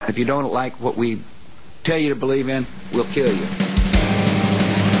If you don't like what we tell you to believe in, we'll kill you.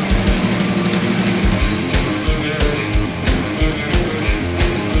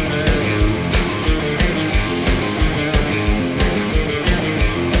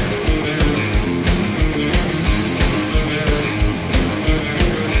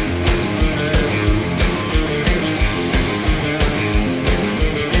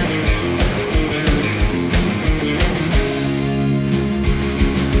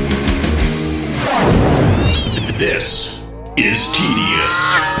 This is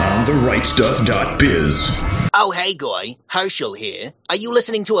TDS on therightstuff.biz. Oh, hey, Goy. Herschel here. Are you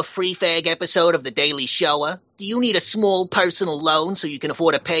listening to a free fag episode of The Daily Shower? Do you need a small personal loan so you can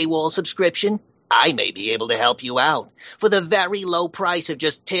afford a paywall subscription? I may be able to help you out. For the very low price of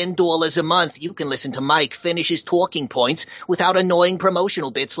just $10 a month, you can listen to Mike finish his talking points without annoying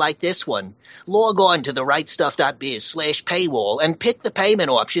promotional bits like this one. Log on to therightstuff.biz/paywall and pick the payment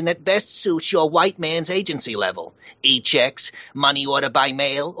option that best suits your white man's agency level. E-checks, money order by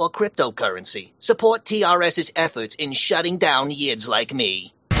mail, or cryptocurrency. Support TRS's efforts in shutting down yids like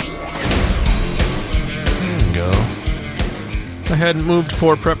me. There you go. I hadn't moved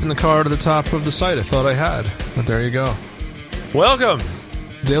for prepping the car to the top of the site. I thought I had, but there you go. Welcome,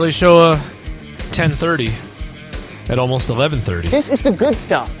 Daily Show 10:30 at almost 11:30. This is the good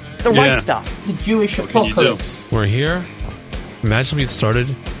stuff, the right stuff. The Jewish apocalypse. We're here. Imagine we had started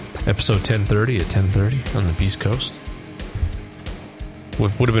episode 10:30 at 10:30 on the Beast Coast.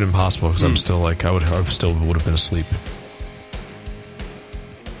 Would have been impossible because I'm still like I would have been asleep.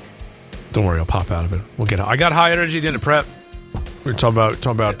 Don't worry, I'll pop out of it. We'll get. I got high energy at the end of prep. We were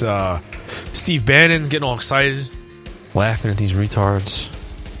talking about Steve Bannon getting all excited, laughing at these retards.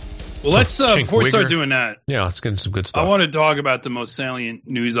 Well, let's before we start doing that. Yeah, let's get into some good stuff. I want to talk about the most salient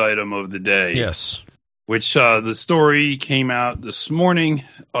news item of the day. Yes, which the story came out this morning.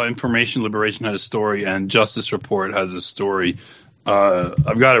 Information Liberation had a story, and Justice Report has a story.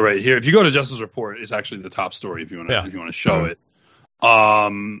 I've got it right here. If you go to Justice Report, it's actually the top story. If you want to show it.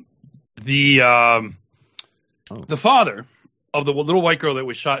 The father of the little white girl that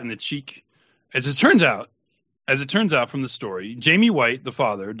was shot in the cheek, as it turns out from the story, Jamie White, the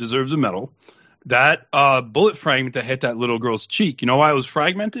father, deserves a medal. That bullet fragment that hit that little girl's cheek, you know why it was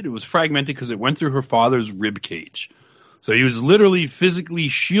fragmented? It was fragmented because it went through her father's rib cage. So he was literally physically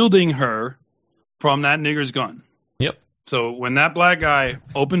shielding her from that nigger's gun. Yep. So when that black guy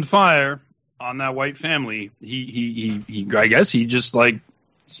opened fire on that white family, he I guess he just like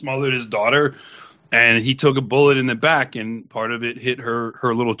smothered his daughter. And he took a bullet in the back, and part of it hit her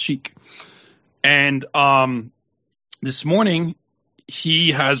little cheek. And this morning,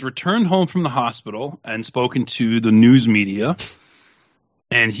 he has returned home from the hospital and spoken to the news media.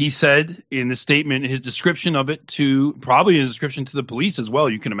 And he said in the statement, his description of it probably his description to the police as well,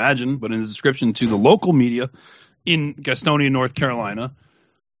 you can imagine, but in his description to the local media in Gastonia, North Carolina,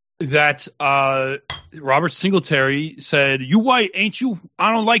 that Robert Singletary said, "You white, ain't you?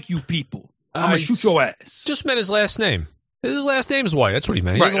 I don't like you people. I'm going to shoot your ass." Just meant his last name. His last name is White. That's what he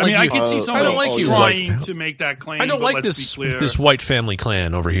meant. He right. I mean, I can see somebody trying to make that claim. I don't like this white family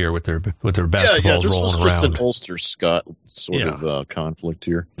clan over here with their basketballs rolling around. Just an Ulster Scott sort of conflict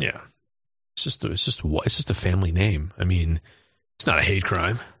here. Yeah, it's just a family name. I mean, it's not a hate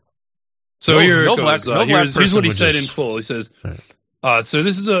crime. So here's what he said in full. He says. Right. So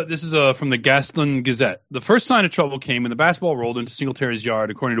this is from the Gaston Gazette. The first sign of trouble came when the basketball rolled into Singletary's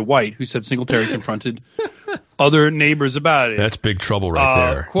yard, according to White, who said Singletary confronted other neighbors about it. That's big trouble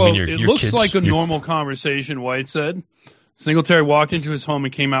right there. Quote, it looks like a normal conversation, White said. Singletary walked into his home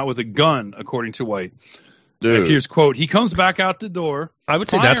and came out with a gun, according to White. Dude. Here's quote, he comes back out the door. I would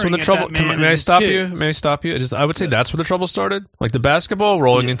say that's when the trouble... May I stop you? I would say that's where the trouble started. Like the basketball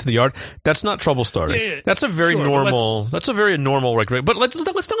rolling into the yard. That's not trouble starting. Yeah. That's a very normal... That's a very normal... But let's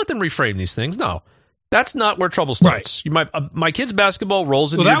not let them reframe these things. No. That's not where trouble starts. Right. My kid's basketball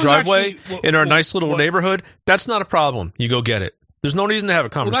rolls into your driveway in our nice little neighborhood. That's not a problem. You go get it. There's no reason to have a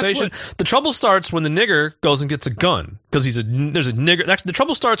conversation. The trouble starts when the nigger goes and gets a gun because there's a nigger. The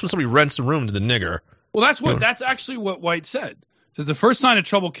trouble starts when somebody rents a room to the nigger. Well, that's actually what White said. So the first sign of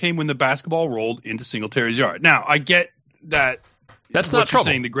trouble came when the basketball rolled into Singletary's yard. Now, I get that. That's not trouble.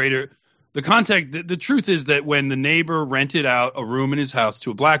 Saying the context. The truth is that when the neighbor rented out a room in his house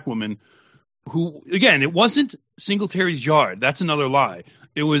to a black woman, who again, it wasn't Singletary's yard. That's another lie.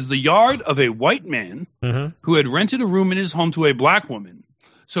 It was the yard of a white man who had rented a room in his home to a black woman.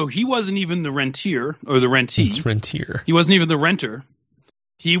 So he wasn't even the rentier or the rentee. It's rentier. He wasn't even the renter.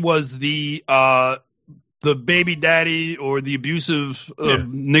 He was the baby daddy or the abusive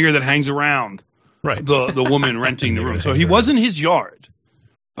nigger that hangs around right. the woman renting the room. So he wasn't his yard.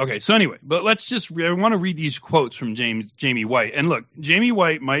 Okay, so anyway, but I want to read these quotes from Jamie White. And look, Jamie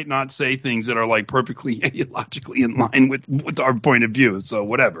White might not say things that are like perfectly logically in line with our point of view, so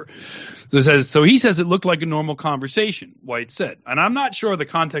whatever. So he says it looked like a normal conversation, White said. And I'm not sure of the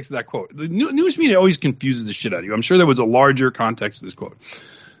context of that quote. The news media always confuses the shit out of you. I'm sure there was a larger context to this quote.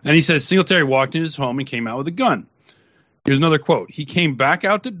 And he says Singletary walked into his home and came out with a gun. Here's another quote. He came back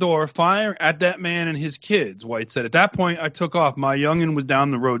out the door, firing at that man and his kids, White said. At that point, I took off. My youngin' was down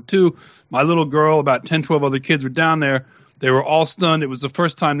the road, too. My little girl, about 10, 12 other kids were down there. They were all stunned. It was the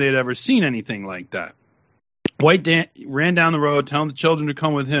first time they had ever seen anything like that. White ran down the road, telling the children to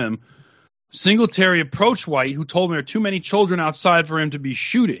come with him. Singletary approached White, who told me there are too many children outside for him to be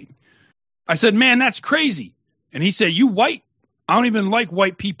shooting. I said, man, that's crazy. And he said, you white? I don't even like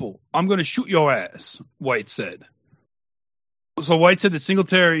white people. I'm going to shoot your ass, White said. So White said that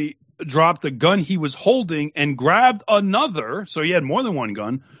Singletary dropped the gun he was holding and grabbed another, so he had more than one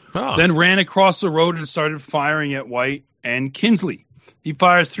gun, then ran across the road and started firing at White and Kinsley. He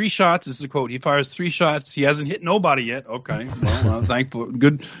fires 3 shots. This is a quote. He fires 3 shots. He hasn't hit nobody yet. Okay. Well, thankful.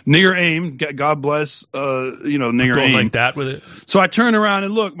 Good nigger aim. God bless, nigger Going aim. like that with it. So I turn around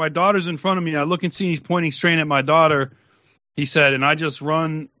and look. My daughter's in front of me. I look and see he's pointing straight at my daughter. He said, and I just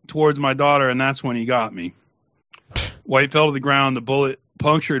run towards my daughter, and that's when he got me. White fell to the ground. The bullet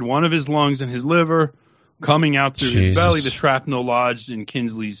punctured one of his lungs and his liver, coming out through his belly. The shrapnel lodged in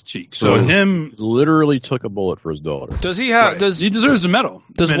Kinsley's cheek. So him literally took a bullet for his daughter. Does he have? Right. He deserves a medal.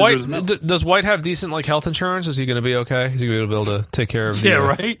 Does White have decent like health insurance? Is he going to be okay? Is he going to be able to take care of?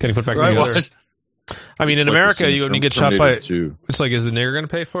 Right. Getting put back together. I mean, in America, when you get shot by, too. It's like, is the nigger going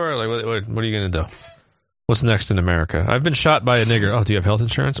to pay for it? Like, what are you going to do? What's next in America? I've been shot by a nigger. Oh, do you have health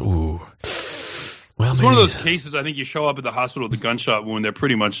insurance? Ooh. Well, it's one of those cases. I think you show up at the hospital with a gunshot wound. They're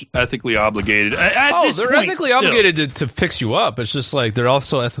pretty much ethically obligated. They're ethically obligated to fix you up. It's just like they're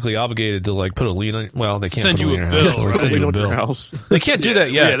also ethically obligated to like put a lien on. Well, they can't send put a lien on your house. Send you a bill. They can't do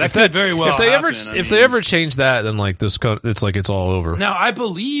that yet. Yeah, that could very well. If they ever change that, then like it's like it's all over. Now I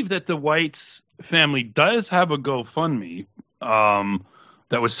believe that the White's family does have a GoFundMe.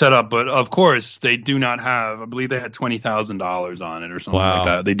 That was set up, but of course they do not have. I believe they had $20,000 on it or something like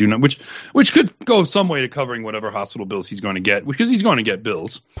that. They do not, which could go some way to covering whatever hospital bills he's going to get, because he's going to get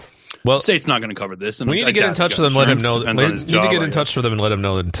bills. Well, the state's not going to cover this. And we need to get in touch with them. Let him know. We need to get in touch with them and let them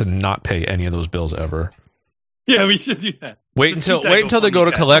know to not pay any of those bills ever. Yeah, we should do that. Wait until they go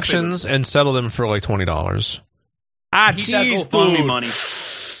to collections and settle them for like $20. Jeez, dude. Money.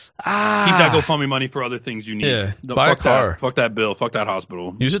 Keep that GoFundMe money for other things you need. Yeah, buy a car. Fuck that bill. Fuck that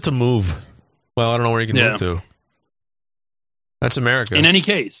hospital. Use it to move. Well, I don't know where you can move to. That's America. In any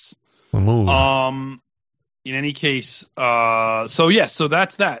case. We'll move. In any case, so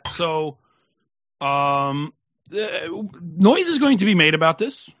that's that. So, noise is going to be made about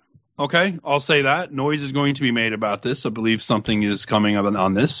this. Okay, I'll say that. Noise is going to be made about this. I believe something is coming up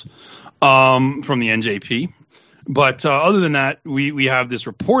on this from the NJP. But other than that, we have this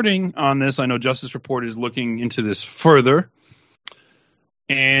reporting on this. I know Justice Report is looking into this further.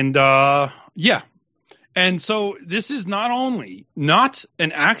 And, And so this is not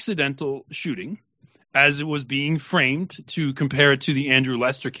an accidental shooting, as it was being framed to compare it to the Andrew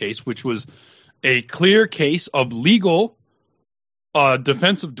Lester case, which was a clear case of legal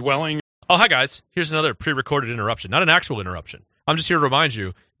defensive dwelling. Oh, hi, guys. Here's another pre-recorded interruption, not an actual interruption. I'm just here to remind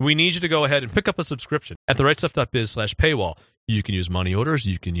you, we need you to go ahead and pick up a subscription at therightstuff.biz/paywall. You can use money orders,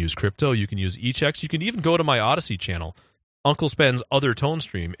 you can use crypto, you can use e-checks, you can even go to my Odyssey channel, Uncle Spen's Other Tone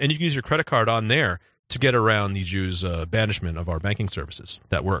Stream, and you can use your credit card on there to get around the Jews' banishment of our banking services.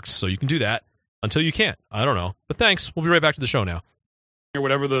 That works. So you can do that until you can't. I don't know. But thanks. We'll be right back to the show now. Or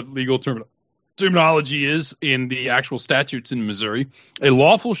whatever the legal terminology is in the actual statutes in Missouri, a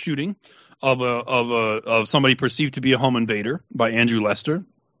lawful shooting of somebody perceived to be a home invader by Andrew Lester,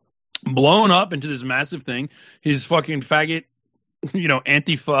 blown up into this massive thing. His fucking faggot,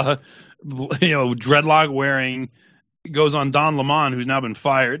 Antifa, dreadlock wearing, goes on Don Lemon, who's now been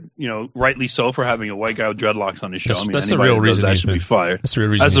fired, rightly so, for having a white guy with dreadlocks on his show. That's the real reason that should be fired. That's the real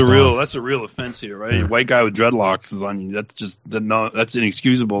reason. That's a real offense here, right? Yeah. A white guy with dreadlocks is on. That's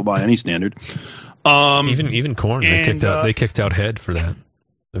inexcusable by any standard. Even Korn, they kicked out Head for that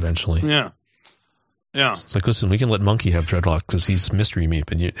eventually. Yeah. It's like, listen, we can let Monkey have dreadlocks because he's mystery meat,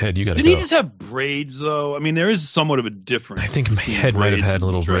 but Head, you got to go. Did he just have braids, though? I mean, there is somewhat of a difference. I think Head might have had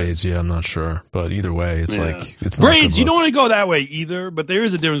little braids. Yeah, I'm not sure. But either way, it's like... it's braids, you don't want to go that way either, but there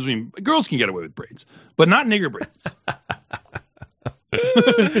is a difference between... Girls can get away with braids, but not nigger braids.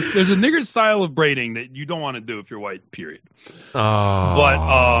 There's a nigger style of braiding that you don't want to do if you're white, period. Oh.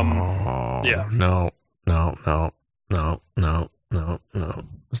 But, yeah. No. No.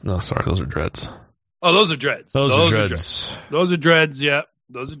 Sorry, those are dreads. Oh, those are dreads. Those are dreads. Those are dreads. Yeah,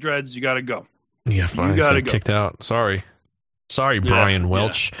 those are dreads. You got to go. Yeah, fine. You got to go. Kicked out. Sorry, Brian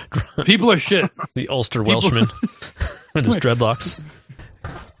Welch. Yeah. People are shit. The Ulster Welshman with his dreadlocks.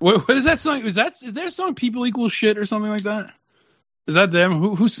 What is that song? Is there a song "People Equal Shit" or something like that? Is that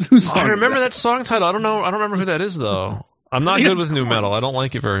them? Who's song? I remember that song title. I don't know. I don't remember who that is though. I'm not good with new metal. I don't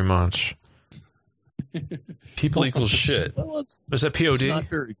like it very much. People equals shit. Was that POD? It's not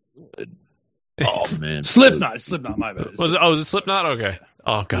very good. Oh man, Slipknot. My bad. Was it Slipknot? Okay.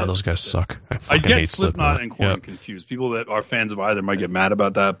 Oh god, those guys suck. I get Slipknot and Korn confused. People that are fans of either might get mad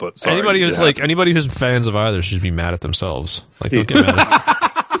about that, but sorry, anybody who's fans of either should be mad at themselves. Like, don't get mad.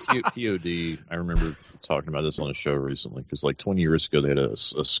 POD. I remember talking about this on a show recently because like 20 years ago they had a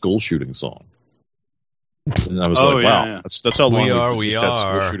school shooting song, and I was wow, yeah. That's how long we had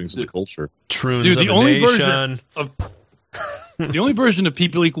school shootings in the culture. Dude, the only version of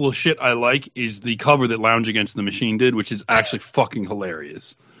People Equal Shit I like is the cover that Lounge Against the Machine did, which is actually fucking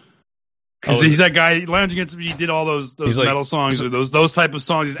hilarious. Because he's that guy, Lounge Against the Machine, he did all those metal songs, or those type of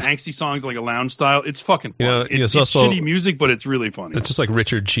songs, these angsty songs like a lounge style. It's fucking funny. It's shitty music, but it's really funny. It's just like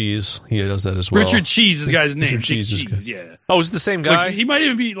Richard Cheese. He does that as well. Richard Cheese is the guy's name. Richard Cheese is good. Yeah. Oh, is it the same guy? Like, he might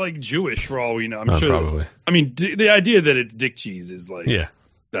even be like Jewish for all we know. I'm sure. Probably. I mean, the idea that it's Dick Cheese is like... Yeah.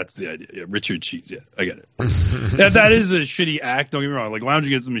 That's the idea. Yeah, Richard Cheese. Yeah, I get it. that is a shitty act. Don't get me wrong. Like Lounge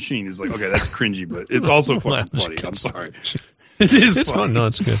Against the Machine is like, okay, that's cringy, but it's also fucking funny. I'm sorry. It's fun. No,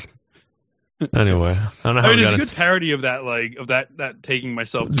 it's good. Anyway, I don't know how there's a good parody of that, like that taking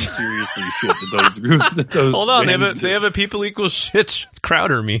myself too seriously shit that those Hold on, they have a People Equal Shit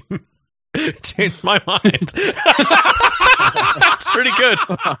Crowder meme. Changed my mind. That's pretty good.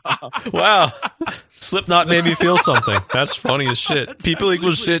 Wow. Slipknot made me feel something. That's funny as shit. People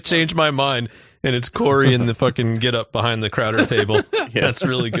Equal Shit changed my mind, and it's Corey in the fucking get up behind the Crowder table. Yeah. That's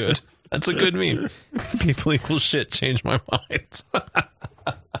really good. That's a good meme. People Equal Shit changed my mind.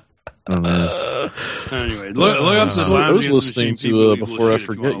 Anyway, look up the I was listening to before I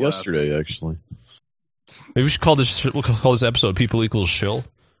forget yesterday. Actually, maybe we should call this episode "People Equals Shill."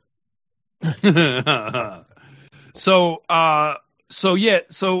 The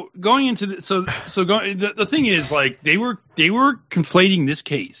thing is, like, they were conflating this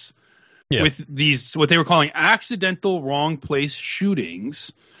case with these what they were calling accidental wrong place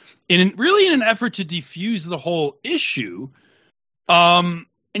shootings, in an effort to defuse the whole issue. And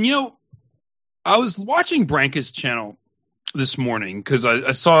I was watching Branca's channel this morning because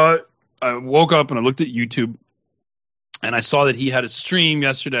I woke up and I looked at YouTube and I saw that he had a stream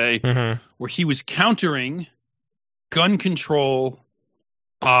yesterday where he was countering gun control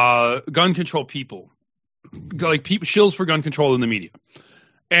people, like shills for gun control in the media.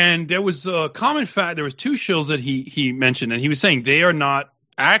 And there was a common fact. There was two shills that he mentioned, and he was saying they are not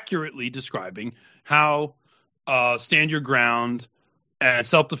accurately describing how stand your ground and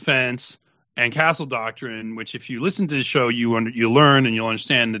self-defense and castle doctrine, which if you listen to the show, you learn and you'll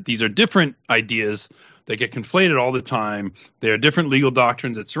understand that these are different ideas that get conflated all the time. There are different legal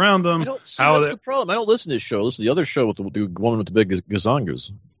doctrines that surround them. That's the problem. I don't listen to this show. Listen to the other show with the woman with the big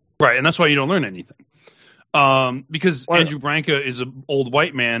gazongas. Right, and that's why you don't learn anything. Because Andrew Branca is an old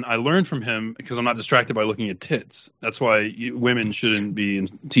white man. I learned from him because I'm not distracted by looking at tits. That's why women shouldn't be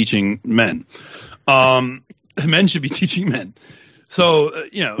teaching men. Men should be teaching men. So,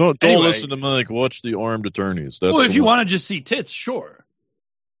 don't listen to Mike. Watch the Armed Attorneys. If you want to just see tits, sure.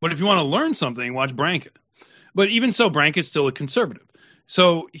 But if you want to learn something, watch Branca. But even so, Branca's still a conservative.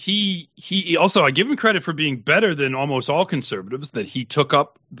 So he also, I give him credit for being better than almost all conservatives, that he took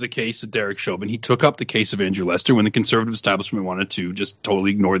up the case of Derek Chauvin. He took up the case of Andrew Lester when the conservative establishment wanted to just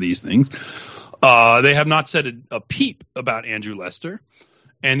totally ignore these things. They have not said a peep about Andrew Lester.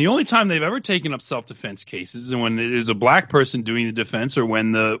 And the only time they've ever taken up self-defense cases is when it is a black person doing the defense or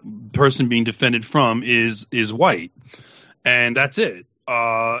when the person being defended from is white. And that's it.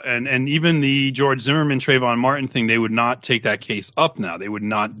 And even the George Zimmerman, Trayvon Martin thing, they would not take that case up now. They would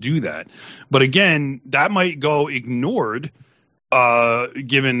not do that. But again, that might go ignored,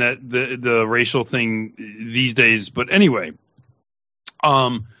 given that the racial thing these days. But anyway,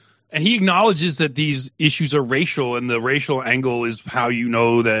 and he acknowledges that these issues are racial, and the racial angle is how you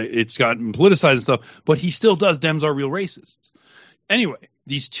know that it's gotten politicized and stuff, but he still does Dems are real racists. Anyway,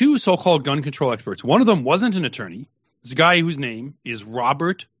 these two so-called gun control experts, one of them wasn't an attorney. It's a guy whose name is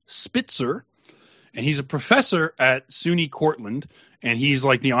Robert Spitzer, and he's a professor at SUNY Cortland, and he's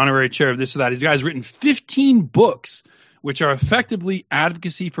like the honorary chair of this or that. This guy's written 15 books, which are effectively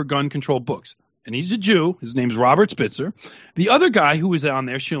advocacy for gun control books. And he's a Jew. His name is Robert Spitzer. The other guy who was on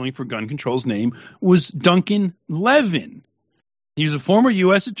there shilling for gun control's name was Duncan Levin. He's a former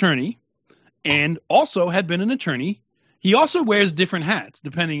U.S. attorney and also had been an attorney. He also wears different hats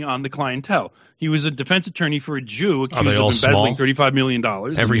depending on the clientele. He was a defense attorney for a Jew accused of embezzling $35 million.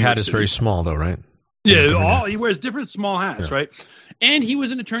 Every hat is very small, though, right? Yeah, he wears different small hats, right? And he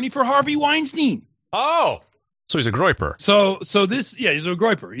was an attorney for Harvey Weinstein. Oh, so he's a groiper. So this, he's a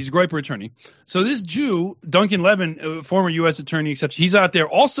groiper. He's a groiper attorney. So this Jew, Duncan Levin, former U.S. attorney, he's out there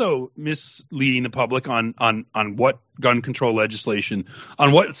also misleading the public on what gun control legislation,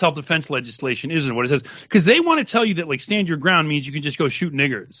 on what self-defense legislation is and what it says. Because they want to tell you that, like, stand your ground means you can just go shoot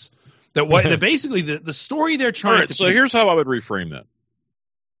niggers. That basically the story they're trying to... So here's how I would reframe that.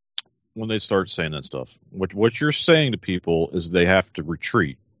 When they start saying that stuff, what you're saying to people is they have to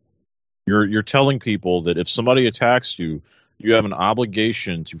retreat. You're telling people that if somebody attacks you, you have an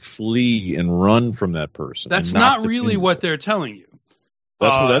obligation to flee and run from that person. That's not really what they're telling you.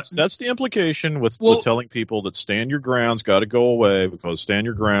 That's the implication with telling people that stand your ground's got to go away because stand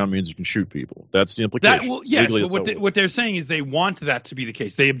your ground means you can shoot people. That's the implication. Yes, but what they're saying is they want that to be the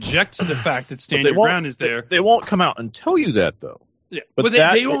case. They object to the fact that stand your ground is there. They won't come out and tell you that, though. Yeah, but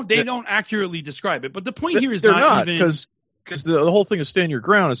they don't accurately describe it. But the point here is not even... Because the whole thing of stand your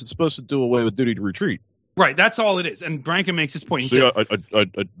ground is it's supposed to do away with duty to retreat. Right, that's all it is. And Branca makes this point. So,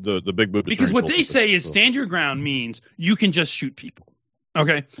 the big boot. Because what they say is stand your ground means you can just shoot people.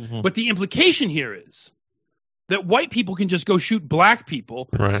 Okay? Mm-hmm. But the implication here is that white people can just go shoot black people,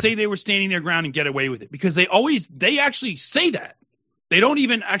 say they were standing their ground and get away with it. Because they actually say that. They don't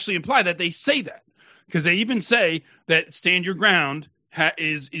even actually imply that. They say that. Because they even say that stand your ground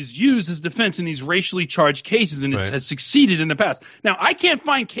is used as defense in these racially charged cases, and it has succeeded in the past. Now, I can't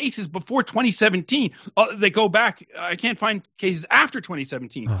find cases before 2017. They go back. I can't find cases after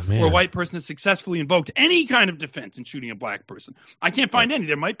 2017 where a white person has successfully invoked any kind of defense in shooting a black person. I can't find any.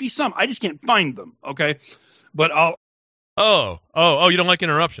 There might be some. I just can't find them. Okay, but I'll. Oh! You don't like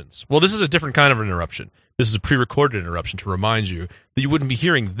interruptions? Well, this is a different kind of interruption. This is a pre-recorded interruption to remind you that you wouldn't be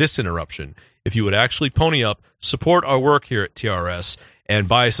hearing this interruption if you would actually pony up, support our work here at TRS, and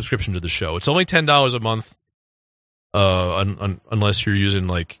buy a subscription to the show. It's only $10 a month, unless you're using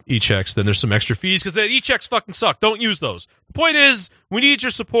like e-checks. Then there's some extra fees because the e-checks fucking suck. Don't use those. The point is, we need your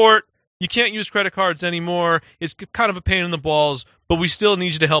support. You can't use credit cards anymore. It's kind of a pain in the balls, but we still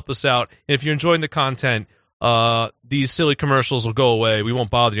need you to help us out. And if you're enjoying the content, these silly commercials will go away. We won't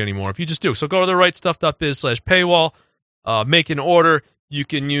bother you anymore if you just do. So go to therightstuff.biz/paywall, make an order. You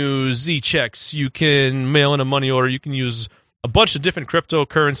can use Z-checks. You can mail in a money order. You can use a bunch of different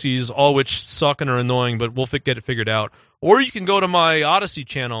cryptocurrencies, all which suck and are annoying, but we'll get it figured out. Or you can go to my Odyssey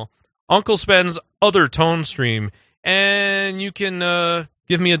channel, Uncle Spen's Other Tone Stream, and you can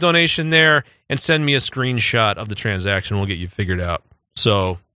give me a donation there and send me a screenshot of the transaction. We'll get you figured out.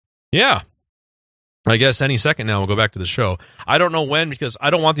 So, yeah. I guess any second now we'll go back to the show. I don't know when because I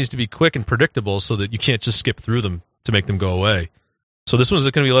don't want these to be quick and predictable so that you can't just skip through them to make them go away. So this one's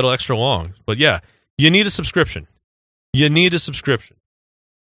going to be a little extra long. But yeah, you need a subscription.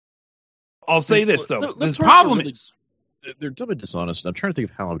 I'll say this, though. The problem is... They're dumb and dishonest. I'm trying to think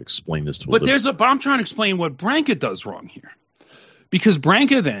of how I would explain this to them. But I'm trying to explain what Branca does wrong here. Because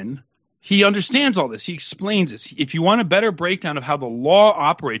Branca then... He understands all this. He explains this. If you want a better breakdown of how the law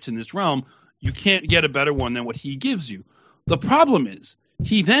operates in this realm, you can't get a better one than what he gives you. The problem is,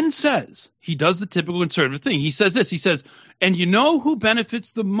 he then says, he does the typical conservative thing. He says this. He says, and you know who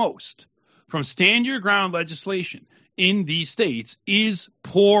benefits the most from stand your ground legislation in these states is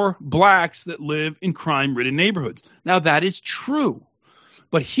poor blacks that live in crime-ridden neighborhoods. Now, that is true.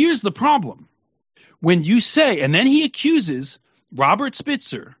 But here's the problem. When you say, and then he accuses Robert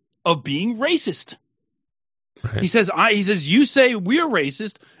Spitzer of being racist. Right. He says, you say we're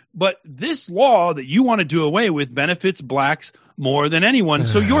racist, but this law that you want to do away with benefits blacks more than anyone,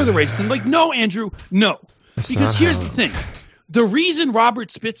 so you're the racist. I'm like, no, Andrew, no. Because here's the thing. The reason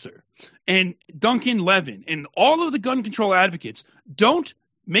Robert Spitzer and Duncan Levin and all of the gun control advocates don't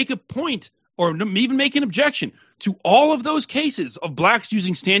make a point or even make an objection to all of those cases of blacks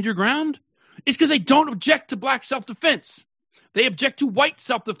using stand your ground is because they don't object to black self-defense. They object to white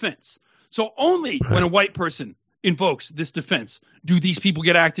self-defense. So only when a white person invokes this defense do these people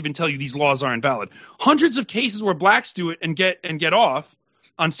get active and tell you these laws are invalid. Hundreds of cases where blacks do it and get off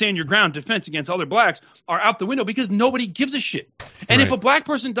on stand your ground defense against other blacks are out the window because nobody gives a shit. And if a black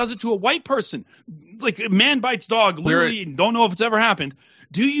person does it to a white person, like a man bites dog, literally don't know if it's ever happened,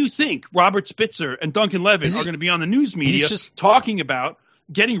 do you think Robert Spitzer and Duncan Levin are going to be on the news media talking about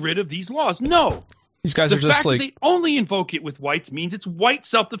getting rid of these laws? No. These guys are just fact that they only invoke it with whites means it's white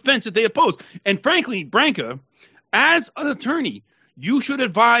self-defense that they oppose. And frankly, Branca, as an attorney, you should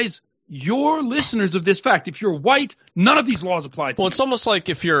advise your listeners of this fact. If you're white, none of these laws apply to you. Well, it's almost like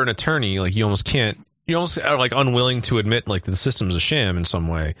if you're an attorney, like you almost are like unwilling to admit like the system's a sham in some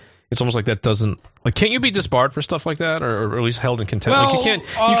way. It's almost like that doesn't like. Can't you be disbarred for stuff like that, or at least held in contempt? Well, like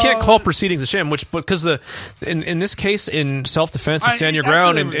you can't call proceedings a sham. Because in this case, in self-defense, and stand your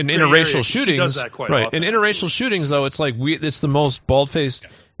ground, and interracial shootings, right? In interracial shootings, though, it's like it's the most bald-faced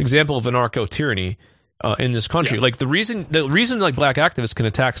example of anarcho tyranny. In this country, like the reason like black activists can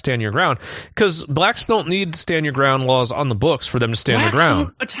attack stand your ground, because blacks don't need stand your ground laws on the books for them to stand their ground.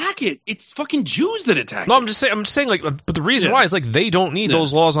 Don't attack it. It's fucking Jews that attack it. No, I'm just saying like, but the reason why is like they don't need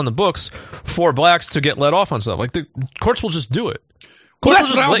those laws on the books for blacks to get let off on stuff. Like the courts will just do it. Well, that's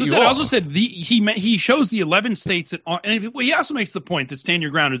what I also said. He shows the 11 states that are, and he also makes the point that stand your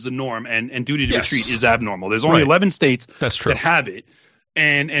ground is the norm and duty to retreat is abnormal. There's only 11 states that have it.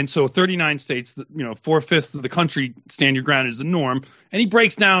 And so 39 states, 4/5 of the country, stand your ground is the norm. And he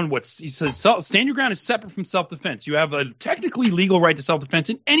breaks down he says stand your ground is separate from self-defense. You have a technically legal right to self-defense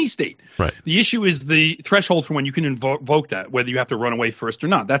in any state. Right. The issue is the threshold for when you can invoke that, whether you have to run away first or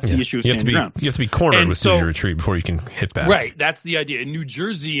not. That's the issue of stand your ground. You have to be cornered with duty to retreat before you can hit back. Right. That's the idea. In New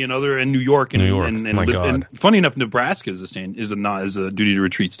Jersey and New York and funny enough, Nebraska is a duty to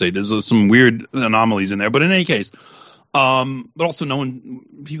retreat state. There's some weird anomalies in there, but in any case. But also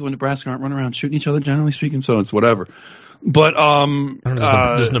people in Nebraska aren't running around shooting each other, generally speaking, so it's whatever. But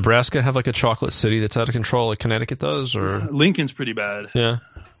does Nebraska have like a chocolate city that's out of control like Connecticut does, or Lincoln's pretty bad? Yeah,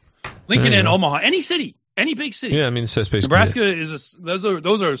 Lincoln and Omaha, any big city. Yeah, I mean, it's basically Nebraska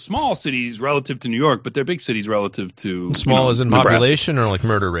those are small cities relative to New York, but they're big cities relative to small as in Nebraska. Population or like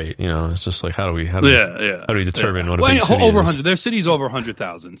murder rate. It's just like how do we determine what a big city over is? 100. There's cities over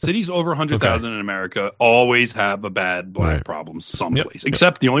 100,000. Cities over 100,000 in America always have a bad black problem someplace.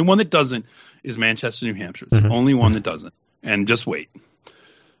 Except the only one that doesn't is Manchester, New Hampshire. It's the only one that doesn't. And just wait.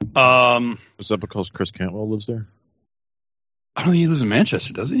 Is that because Chris Cantwell lives there? I don't think he lives in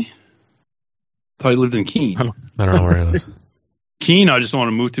Manchester, does he? I thought he lived in Keene. I don't know where he lives. Keene, I just don't want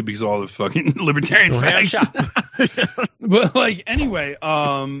to move to because of all the fucking libertarian facts. But anyway,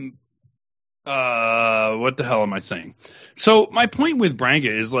 what the hell am I saying? So my point with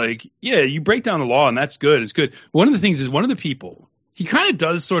Branca is you break down the law and that's good. It's good. One of the things is one of the people, he kind of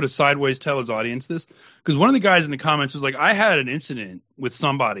does sort of sideways tell his audience this, because one of the guys in the comments was like, I had an incident with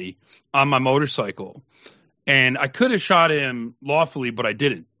somebody on my motorcycle and I could have shot him lawfully, but I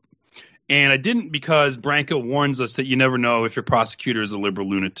didn't. And I didn't because Branca warns us that you never know if your prosecutor is a liberal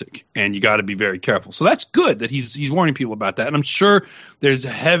lunatic, and you got to be very careful. So that's good that he's warning people about that. And I'm sure there's a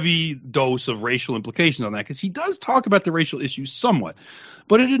heavy dose of racial implications on that because he does talk about the racial issues somewhat.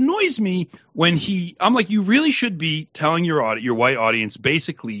 But it annoys me when I'm like, you really should be telling your white audience,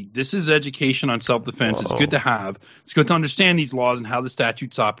 basically, this is education on self-defense. It's good to have. It's good to understand these laws and how the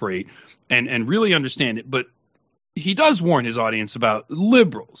statutes operate and really understand it. But he does warn his audience about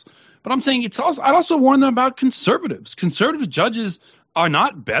liberals. But I'm saying I'd also warn them about conservatives. Conservative judges are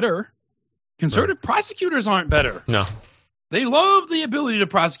not better. Conservative prosecutors aren't better. No. They love the ability to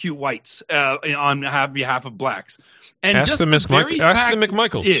prosecute whites on behalf of blacks. And ask the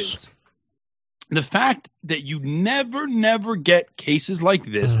McMichaels. Is the fact that you never get cases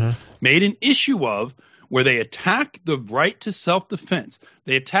like this made an issue of where they attack the right to self-defense.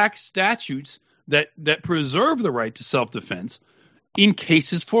 They attack statutes that preserve the right to self-defense in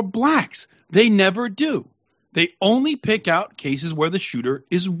cases for blacks. They never do. They only pick out cases where the shooter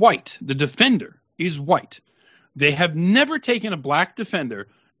is white. The defender is white. They have never taken a black defender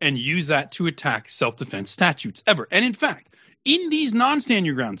and used that to attack self-defense statutes ever. And in fact, in these non-stand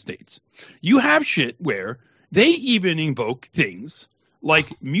your ground states, you have shit where they even invoke things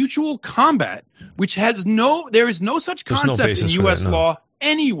like mutual combat, which there is no such concept in U.S. law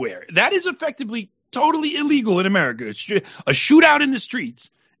anywhere. That is effectively totally illegal in America. A shootout in the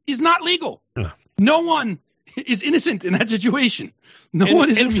streets is not legal. No one is innocent in that situation. No one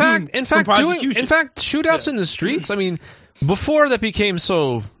is immune from prosecution. In fact, shootouts in the streets, I mean, before that became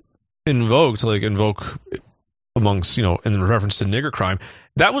so invoked, invoke amongst, in reference to nigger crime,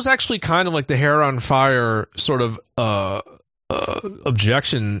 that was actually kind of like the hair on fire sort of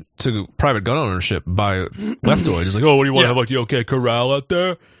objection to private gun ownership by leftoids. It's like, oh, what do you want to have, the OK Corral out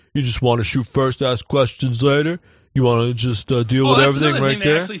there? You just want to shoot first, ask questions later? You want to just deal with everything right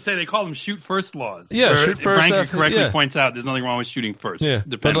there? They actually say they call them shoot first laws. Yeah, shoot first. Branca correctly points out there's nothing wrong with shooting first. Yeah,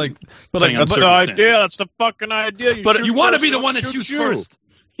 but that's the idea. That's the fucking idea. You want to be the one that shoots first.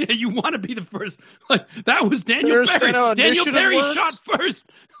 Yeah, you want to be the first. That was Daniel Perry. Daniel Perry shot first.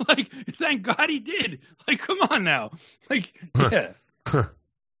 Thank God he did. Come on now. Yeah.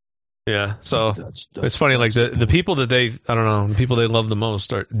 Yeah, so it's funny. Like the people that the people they love the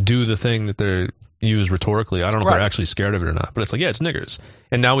most do the thing that they use rhetorically. I don't know if they're actually scared of it or not, but it's like, yeah, it's niggers.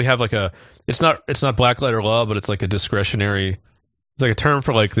 And now we have like it's not black letter law, but it's like a discretionary. It's like a term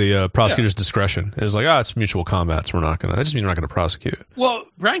for like the prosecutor's discretion. It's like, it's mutual combat. So that just means we're not going to prosecute. Well,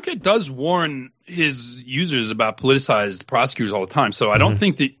 Branca does warn his users about politicized prosecutors all the time. So I don't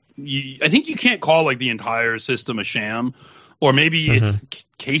think that I think you can't call like the entire system a sham. Or maybe it's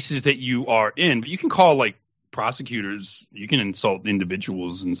cases that you are in, but you can call like prosecutors. You can insult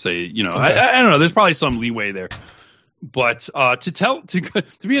individuals and say, I don't know. There's probably some leeway there, but to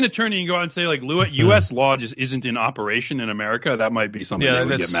be an attorney and go out and say like U.S. law just isn't in operation in America, that might be something they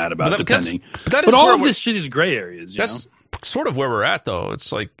would get mad about, depending. But all of this shit is gray areas. That's sort of where we're at, though.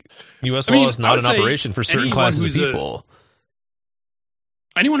 It's like U.S. law is not in operation for certain classes of people.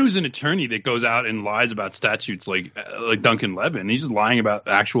 Anyone who's an attorney that goes out and lies about statutes like Duncan Levin, he's just lying about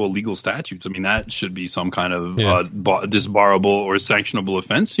actual legal statutes. I mean, that should be some kind of disbarable or sanctionable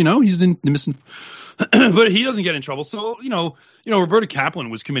offense. He's but he doesn't get in trouble. So, Roberta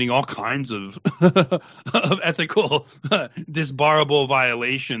Kaplan was committing all kinds of ethical disbarable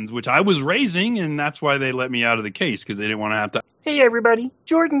violations, which I was raising, and that's why they let me out of the case, because they didn't want to have to. Hey, everybody.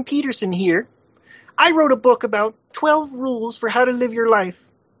 Jordan Peterson here. I wrote a book about 12 rules for how to live your life,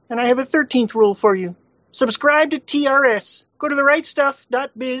 and I have a 13th rule for you. Subscribe to TRS. Go to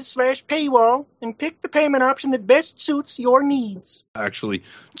therightstuff.biz/paywall and pick the payment option that best suits your needs. Actually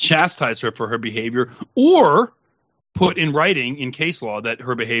chastise her for her behavior, or put in writing in case law that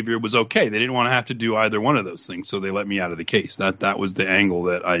her behavior was okay. They didn't want to have to do either one of those things, so they let me out of the case. That was the angle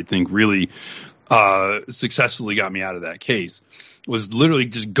that I think really successfully got me out of that case, was literally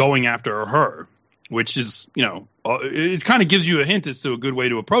just going after her. Which is, it kind of gives you a hint as to a good way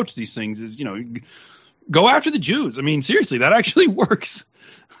to approach these things is, go after the Jews. I mean, seriously, that actually works.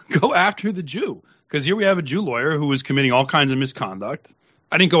 Go after the Jew. Because here we have a Jew lawyer who was committing all kinds of misconduct.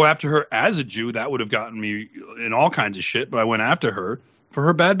 I didn't go after her as a Jew. That would have gotten me in all kinds of shit. But I went after her for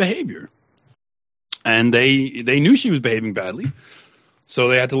her bad behavior. And they knew she was behaving badly. So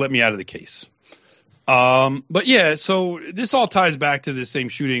they had to let me out of the case. But yeah, so this all ties back to the same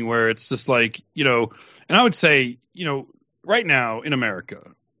shooting where it's just like, and I would say, right now in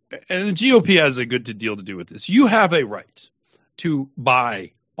America, and the GOP has a good deal to do with this. You have a right to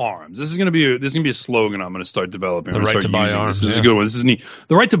buy arms. This is going to be a slogan I'm going to start developing. The right to buy arms. This is a good one. This is neat.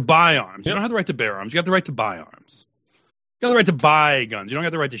 The right to buy arms. You don't have the right to bear arms. You have the right to buy arms. You have the right to buy guns. You don't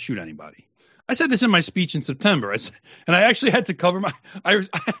have the right to shoot anybody. I said this in my speech in September, and I actually had to cover I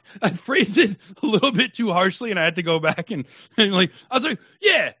phrased it a little bit too harshly, and I had to go back and I was like,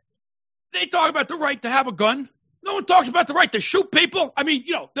 yeah, they talk about the right to have a gun. No one talks about the right to shoot people. I mean,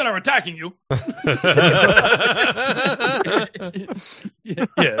 that are attacking you.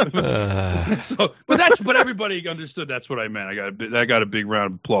 But everybody understood that's what I meant. I got a big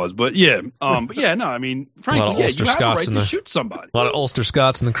round of applause. But no, I mean, frankly, you have a right to shoot somebody. A lot of Ulster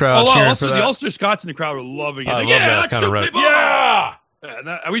Scots in the crowd cheering for that. The Ulster Scots in the crowd were loving it. I love that kind of right. Yeah.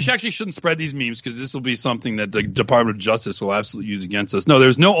 We actually shouldn't spread these memes because this will be something that the Department of Justice will absolutely use against us. No,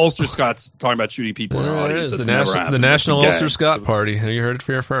 there's no Ulster Scots talking about shooting people in our audience. It is the National Ulster Scot Party. You heard it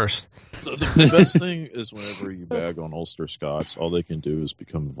here first. The best thing is whenever you bag on Ulster Scots, all they can do is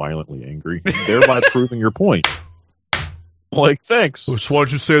become violently angry, thereby proving your point. Like, thanks. Why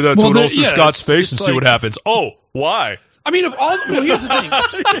don't you say that to an Ulster Scot's face and see what happens? Oh, why? I mean, here's the thing.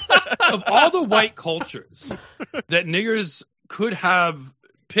 Of all the white cultures that niggers could have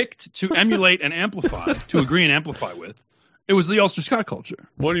picked to emulate and amplify, to agree and amplify with, it was the Ulster Scot culture.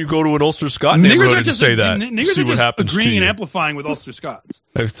 Why don't you go to an Ulster Scot neighborhood and say that? Niggers see are what happens agreeing to you. and amplifying with Ulster Scots.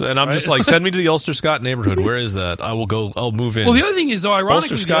 And I'm just like, send me to the Ulster Scot neighborhood. Where is that? I will go. I'll move in. Well, the other thing is, though,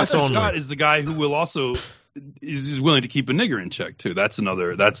 ironically, Ulster the Ulster Scots Scot is the guy who will also is willing to keep a nigger in check too. That's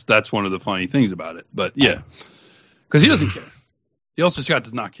one of the funny things about it. But yeah, because he doesn't care. The Ulster Scot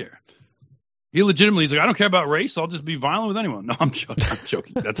does not care. He legitimately is like, I don't care about race. I'll just be violent with anyone. No, I'm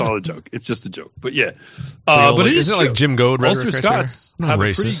joking. That's all a joke. It's just a joke. But yeah, but it is like Jim Goad. Ulster Scots have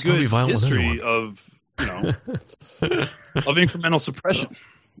a pretty good history of of incremental suppression.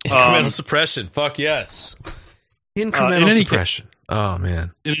 Incremental suppression. Fuck yes. Incremental suppression. Oh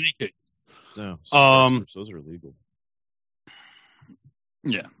man. In any case, no, those are illegal.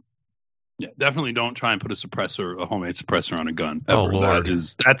 Yeah. Yeah, definitely don't try and put a homemade suppressor on a gun. Ever. Oh Lord,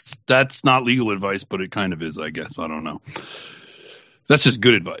 that's not legal advice, but it kind of is, I guess. I don't know. That's just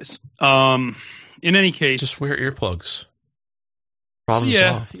good advice. In any case, just wear earplugs. Problem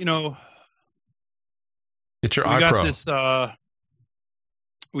solved. Get your we got iPro. This.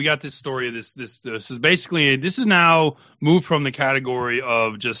 we got this story of this is basically, this is now moved from the category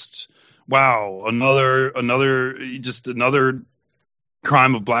of just, wow, another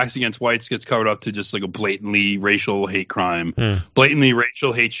crime of blacks against whites gets covered up to just like a blatantly racial hate crime, blatantly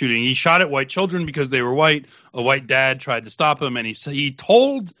racial hate shooting. He shot at white children because they were white. A white dad tried to stop him, and he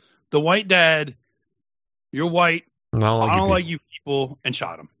told the white dad, "You're white. I don't like you people," and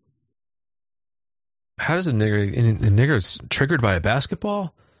shot him. How does a nigger is triggered by a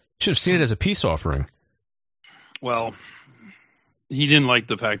basketball? Should have seen it as a peace offering. Well, he didn't like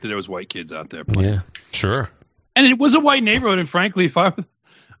the fact that there was white kids out there playing. Yeah, sure. And it was a white neighborhood, and frankly,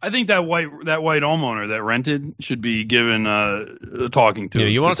 I think that white homeowner that rented should be given a talking to. Yeah,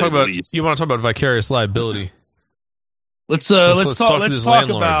 you want to talk about vicarious liability? Let's talk about let's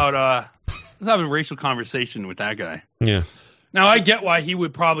have a racial conversation with that guy. Yeah. Now I get why he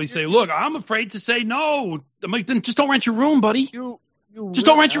would probably say, "Look, I'm afraid to say no." I'm like, then just don't rent your room, buddy. Just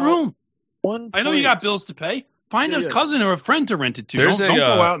don't rent your room. I know you got bills to pay. Find a cousin or a friend to rent it to. Don't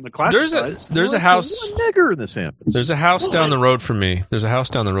go out in the classifieds. There's a house. One nigger in this campus. There's a house down the road from me.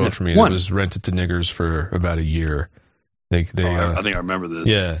 That was rented to niggers for about a year. I think I remember this.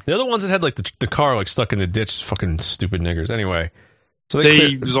 Yeah, they're the ones that had like the car like stuck in the ditch. Fucking stupid niggers. Anyway, so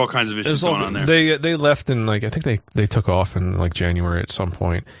there's all kinds of issues going on there. They left in like I think they took off in like January at some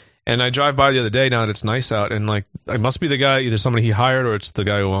point. And I drive by the other day now that it's nice out, and like it must be the guy, either somebody he hired or it's the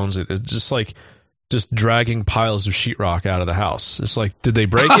guy who owns it. It's just dragging piles of sheetrock out of the house. It's like, did they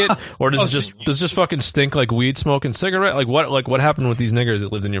break it, or does it just fucking stink like weed smoke and cigarette? Like what happened with these niggers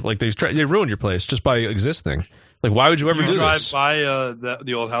that lived in your, like they ruined your place just by existing? Like why would you ever do this? Drive by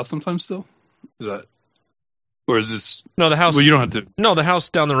the old house sometimes still? Is that, or is this? No, the house. Well, you don't have to. No, the house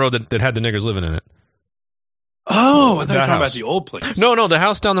down the road that had the niggers living in it. Oh, I thought you were talking about the old place. No, the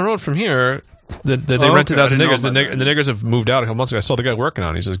house down the road from here that they rented out to niggers. And the niggers have moved out a couple months ago. I saw the guy working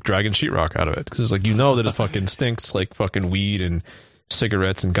on it. He's just dragging sheetrock out of it. Because it's like, that it fucking stinks like fucking weed and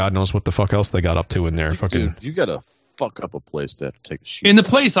cigarettes and God knows what the fuck else they got up to in there. Dude, you got to fuck up a place to have to take a sheet. In the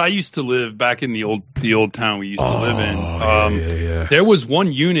place I used to live, back in the old town we used to live in, yeah. There was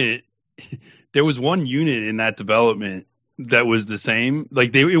one unit in that development that was the same.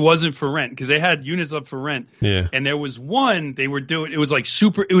 Like it wasn't for rent because they had units up for rent. Yeah. And there was one they were doing. It was like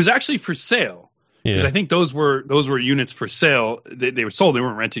it was actually for sale. Because I think those were units for sale. They were sold. They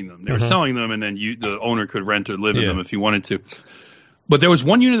weren't renting them. They were selling them, and then the owner could rent or live in them if he wanted to. But there was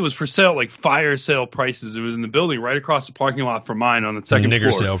one unit that was for sale, like fire sale prices. It was in the building right across the parking lot from mine on the second nigger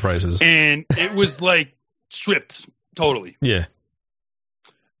floor. Sale prices. And it was like stripped totally. Yeah.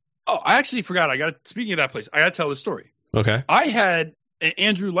 Oh, I actually forgot. Speaking of that place, I got to tell this story. Okay. I had an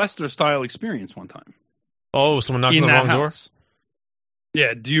Andrew Lester style experience one time. Oh, someone knocked on the wrong door?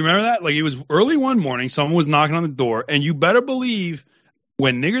 Yeah. Do you remember that? Like it was early one morning. Someone was knocking on the door, and you better believe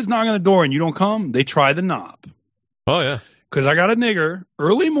when niggers knock on the door and you don't come, they try the knob. Oh yeah. Because I got a nigger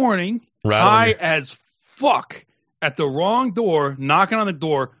early morning, high as fuck, at the wrong door, knocking on the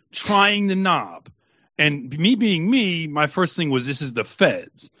door, trying the knob. And me being me, my first thing was, this is the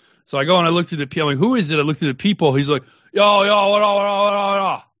feds. So I go and I look through the people. I'm like, who is it? I look through the people. He's like, yo,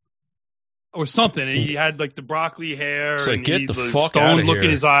 what, or something. And he had like the broccoli hair. So and get the fuck out of stone here. look in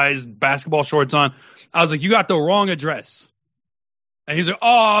his eyes, basketball shorts on. I was like, you got the wrong address. And he's like,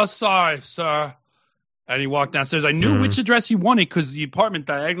 oh, sorry, sir. And he walked downstairs. I knew which address he wanted because the apartment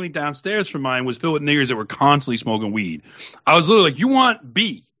diagonally downstairs from mine was filled with niggers that were constantly smoking weed. I was literally like, you want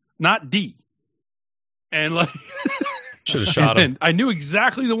B, not D. And like, should have shot him. I knew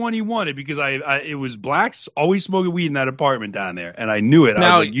exactly the one he wanted because it was blacks always smoking weed in that apartment down there, and I knew it.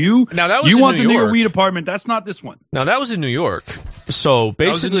 I was like, you want the nigger weed apartment? That's not this one. Now that was in New York. So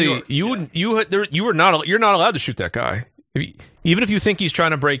basically, you're not allowed to shoot that guy, even if you think he's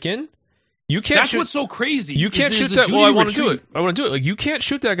trying to break in. You can't. That's what's so crazy. You can't shoot that. Well, I want to do it. Like you can't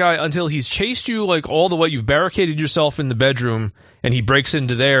shoot that guy until he's chased you like all the way. You've barricaded yourself in the bedroom, and he breaks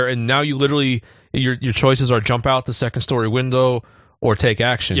into there, and now you literally your choices are jump out the second story window or take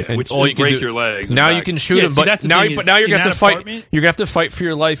action. Yeah, and which all you can break do, your legs. Now you can shoot him, but now you're gonna have to fight. You're gonna have to fight for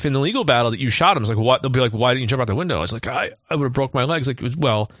your life in the legal battle that you shot him. It's like what? They'll be like, why didn't you jump out the window? It's like I would have broke my legs. Like,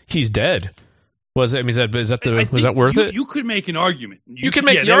 well, he's dead. Was that worth it? You could make an argument. You could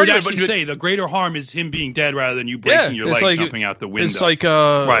make the argument, but you say the greater harm is him being dead rather than you breaking your leg, jumping out the window. It's like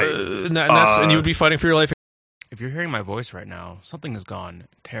right, and you would be fighting for your life. If you're hearing my voice right now, something has gone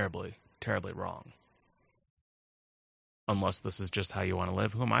terribly, terribly wrong. Unless this is just how you want to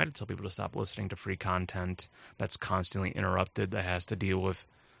live, who am I to tell people to stop listening to free content that's constantly interrupted, that has to deal with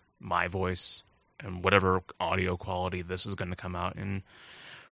my voice and whatever audio quality this is going to come out in?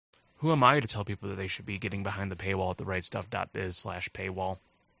 Who am I to tell people that they should be getting behind the paywall at therightstuff.biz/paywall?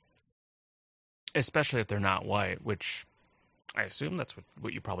 especially if they're not white, which I assume that's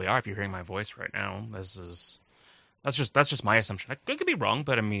what you probably are if you're hearing my voice right now. That's just my assumption. I could be wrong,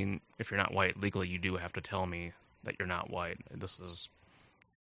 but I mean, if you're not white, legally you do have to tell me that you're not white.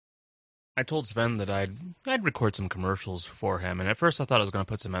 I told Sven that I'd record some commercials for him, and at first I thought I was going to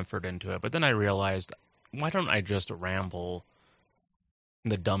put some effort into it, but then I realized, why don't I just ramble in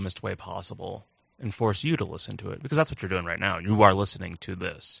the dumbest way possible and force you to listen to it? Because that's what you're doing right now. You are listening to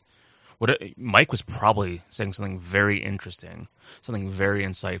this. Mike was probably saying something very interesting, something very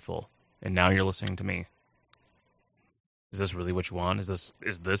insightful, and now you're listening to me. Is this really what you want? Is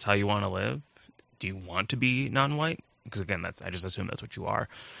this how you want to live? Do you want to be non-white? Because again, I just assume that's what you are.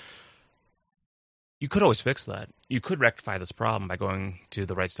 You could always fix that. You could rectify this problem by going to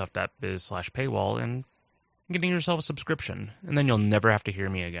therightstuff.biz/paywall and getting yourself a subscription, and then you'll never have to hear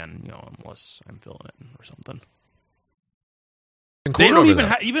me again, unless I'm filling it or something. They don't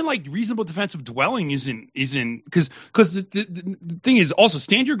even even like reasonable defensive dwelling isn't because the thing is also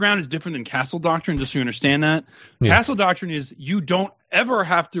stand your ground is different than castle doctrine, just so you understand that. Yeah. Castle doctrine is you don't ever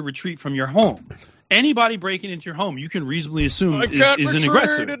have to retreat from your home. Anybody breaking into your home, you can reasonably assume is an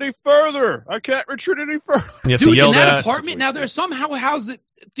aggressor. I can't retreat any further. Dude, in that apartment, now there's some houses that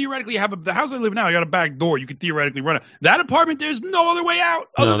theoretically have the house I live in now. I got a back door. You could theoretically run it. That apartment, there's no other way out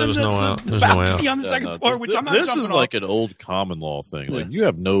other than the balcony on the second floor, which I'm not jumping off. This is like an old common law thing. Like you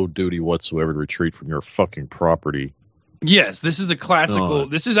have no duty whatsoever to retreat from your fucking property. Yes, this is a classical.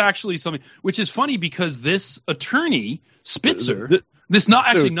 This is actually something which is funny because this attorney Spitzer,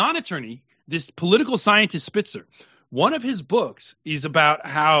 non-attorney. This political scientist Spitzer, one of his books is about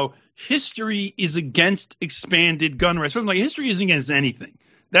how history is against expanded gun rights. Like history isn't against anything.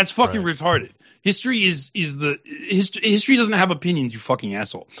 That's fucking retarded. History history doesn't have opinions, you fucking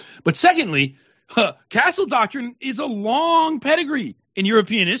asshole. But secondly, castle doctrine is a long pedigree in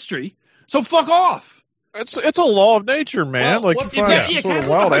European history. So fuck off. It's a law of nature, man. Well, like you find some sort of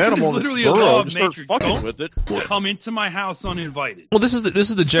wild animal in its burrow, just start fucking with it. Come into my house uninvited. Well, this is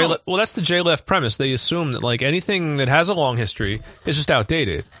the J. Well, that's the J-left premise. They assume that like anything that has a long history is just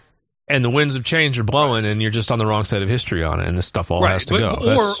outdated, and the winds of change are blowing, and you're just on the wrong side of history on it, and this stuff all has to go.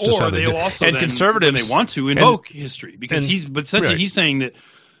 Or they also and conservatives when they want to invoke history because he's saying that.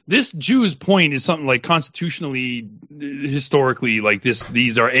 This Jew's point is something like constitutionally, historically, like this.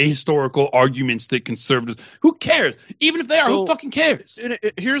 These are ahistorical arguments that conservatives. Who cares? Even if they are, who fucking cares?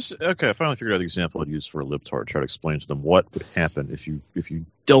 Here's okay. I finally figured out the example I'd use for a libtard. Try to explain to them what would happen if you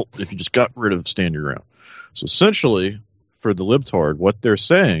just got rid of stand your ground. So essentially, for the libtard, what they're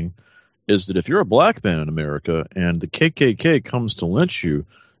saying is that if you're a black man in America and the KKK comes to lynch you,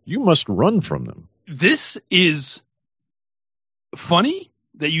 you must run from them. This is funny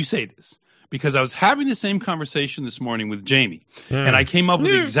that you say this because I was having the same conversation this morning with Jamie, and I came up with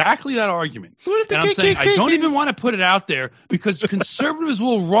exactly that argument. And I'm saying I don't even want to put it out there because conservatives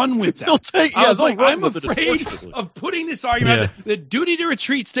will run with that. I'm afraid of putting this argument out there. The duty to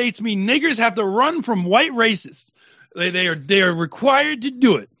retreat states mean niggers have to run from white racists. They are required to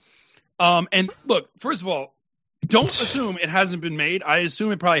do it. And look, first of all, don't assume it hasn't been made. I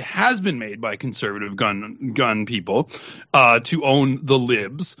assume it probably has been made by conservative gun people to own the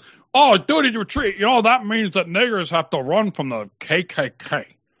libs. Oh, duty to retreat. That means that niggers have to run from the KKK.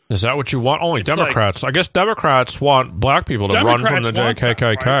 Is that what you want? Only Democrats. I guess Democrats want black people to run from the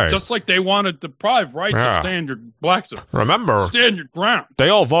KKK. Right? Just like they wanted to deprive rights of stand your blacks. Remember, stand your ground. They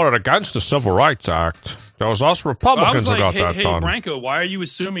all voted against the Civil Rights Act. There was us Republicans who got that done. Hey, Branko, why are you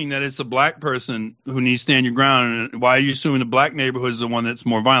assuming that it's a black person who needs to stand your ground? And why are you assuming the black neighborhood is the one that's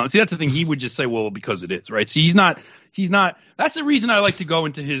more violent? See, that's the thing. He would just say, well, because it is, right? See, he's not. That's the reason I like to go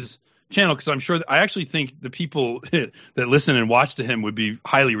into his channel because I'm sure I actually think the people that listen and watch to him would be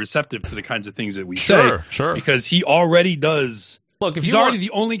highly receptive to the kinds of things that we say. Sure. Because he already does. Look, he's already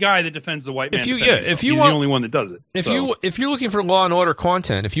the only guy that defends the white man. He's the only one that does it. If you're looking for law and order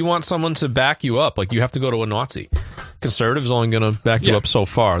content, if you want someone to back you up, like you have to go to a Nazi. Conservatives are only going to back you up so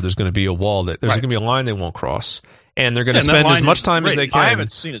far. There's going to be a wall there's going to be a line they won't cross, and they're going to spend as much time as they can. I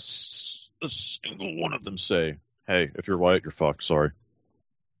haven't seen a single one of them say, "Hey, if you're white, you're fucked." Sorry,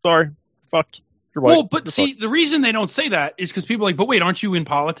 fucked. You're white. Well, but see, the reason they don't say that is because people are like, "But wait, aren't you in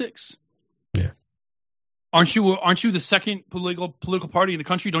politics?" Yeah. Aren't you the second political party in the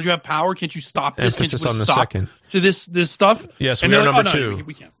country? Don't you have power? Can't you stop this? Emphasis on the second. To this stuff? Yes, we are number two.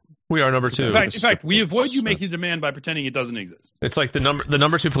 We can't. We are number two. In fact, we avoid you making a demand by pretending it doesn't exist. It's like the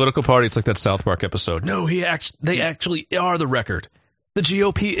number two political party. It's like that South Park episode. No, they actually are the record. The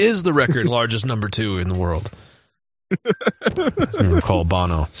GOP is the record largest number two in the world. As we recall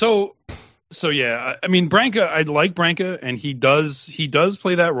Bono. So So yeah, I mean Branca, I like Branca, and he does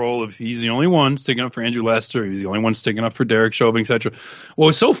play that role of he's the only one sticking up for Andrew Lester, he's the only one sticking up for Derek Chauvin, etc. What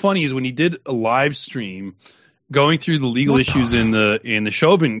was so funny is when he did a live stream going through the legal issues in the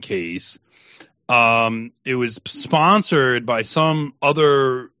Chauvin case, it was sponsored by some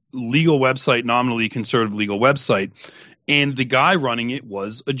other legal website, nominally conservative legal website, and the guy running it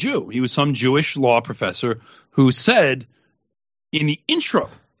was a Jew. He was some Jewish law professor who said in the intro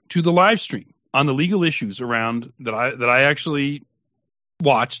to the live stream on the legal issues around that I actually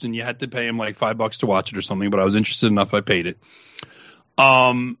watched, and you had to pay him like $5 to watch it or something, but I was interested enough I paid it.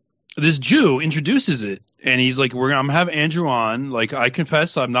 This Jew introduces it, and he's like, I'm gonna have Andrew on. Like, I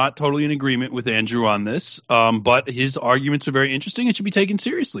confess I'm not totally in agreement with Andrew on this, but his arguments are very interesting and should be taken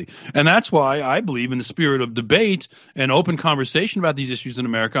seriously. And that's why I believe in the spirit of debate and open conversation about these issues in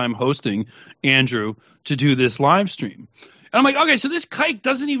America, I'm hosting Andrew to do this live stream. And I'm like, okay, so this kike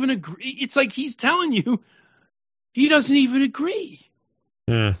doesn't even agree. It's like he's telling you he doesn't even agree.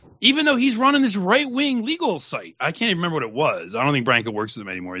 Yeah. Even though he's running this right-wing legal site. I can't even remember what it was. I don't think Branca works with him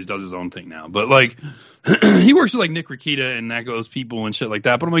anymore. He does his own thing now. But, like, he works with, like, Nick Rakita and those people and shit like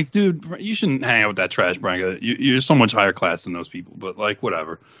that. But I'm like, dude, you shouldn't hang out with that trash, Branca. You're so much higher class than those people. But, like,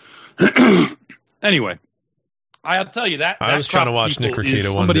 whatever. Anyway, I'll tell you that. I was trying to watch Nick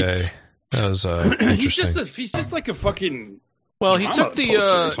Rakita one day. That was interesting. He's just like a fucking. Well, he took the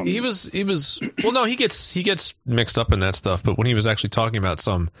he was well, no, he gets mixed up in that stuff. But when he was actually talking about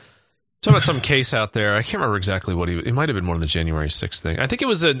some case out there, I can't remember exactly what it might have been more than the January 6th thing. I think it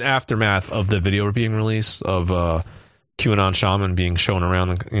was an aftermath of the video being released of QAnon shaman being shown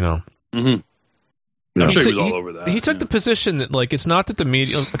around. You know, I'm sure he was all over that. He took the position that like it's not that the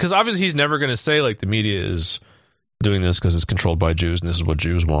media, because obviously he's never going to say like the media is doing this because it's controlled by Jews and this is what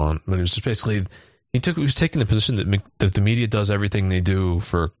Jews want. But it was just basically he was taking the position that the media does everything they do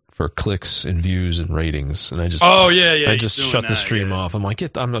for clicks and views and ratings. And I just I just shut the stream off. I'm like,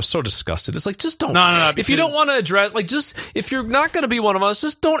 I'm so disgusted. It's like, just don't. No, if you don't want to address, like, just if you're not going to be one of us,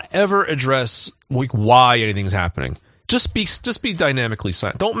 just don't ever address like why anything's happening. Just be dynamically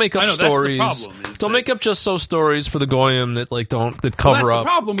silent. Don't make up stories. Don't make up just so stories for the goyim that like that cover up. That's the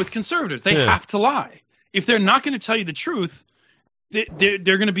problem with conservatives. They have to lie. If they're not going to tell you the truth,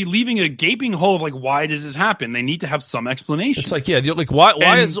 they're going to be leaving a gaping hole of like, why does this happen? They need to have some explanation. It's like, like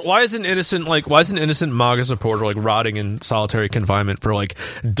why is an innocent MAGA supporter like rotting in solitary confinement for like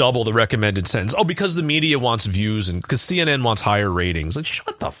double the recommended sentence? Oh, because the media wants views and because CNN wants higher ratings. Like,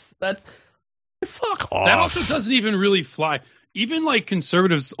 shut the fuck off. That also doesn't even really fly. Even like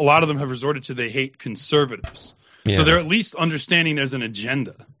conservatives, a lot of them have resorted to they hate conservatives. Yeah. So they're at least understanding there's an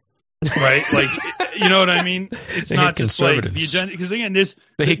agenda. Right, like, you know what I mean? It's they not hate just like conservatives. the agenda, because again,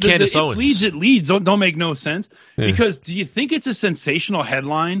 they hate Candace Owens. It leads. Don't make no sense. Yeah. Because do you think it's a sensational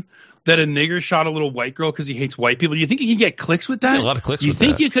headline that a nigger shot a little white girl because he hates white people? Do you think you can get clicks with that? Yeah, a lot of clicks. Do you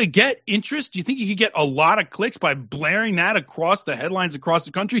think you could get interest? Do you think you could get a lot of clicks by blaring that across the headlines across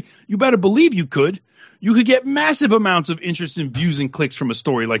the country? You better believe you could. You could get massive amounts of interest and views and clicks from a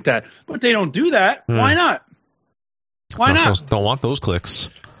story like that. But they don't do that. Why not? Why not? Don't want those clicks.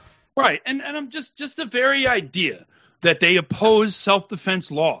 Right, and I'm just the very idea that they oppose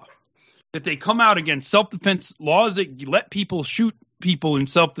self-defense law, that they come out against self-defense laws that let people shoot people in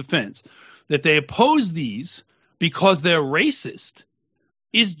self-defense, that they oppose these because they're racist,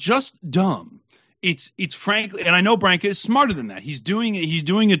 is just dumb. It's frankly, and I know Branca is smarter than that. He's doing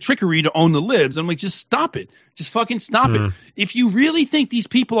a trickery to own the libs. I'm like, just stop it. Just fucking stop it. If you really think these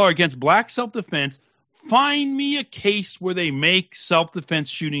people are against black self-defense, find me a case where they make self-defense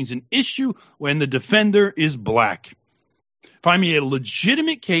shootings an issue when the defender is black. Find me a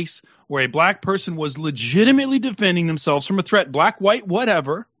legitimate case where a black person was legitimately defending themselves from a threat, black, white,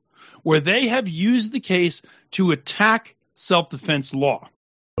 whatever, where they have used the case to attack self-defense law.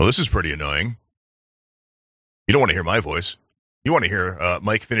 Well, this is pretty annoying. You don't want to hear my voice. You want to hear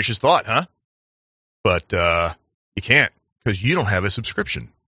Mike finish his thought, huh? But you can't because you don't have a subscription.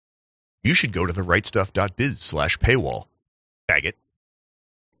 You should go to therightstuff.biz/paywall. Faggot.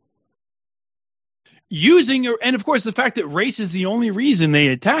 And of course, the fact that race is the only reason they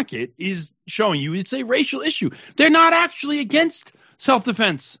attack it is showing you it's a racial issue. They're not actually against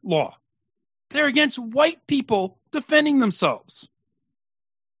self-defense law. They're against white people defending themselves.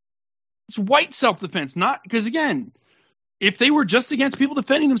 It's white self-defense, not because, again, if they were just against people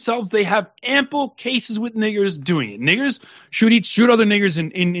defending themselves, they have ample cases with niggers doing it. Niggers shoot other niggers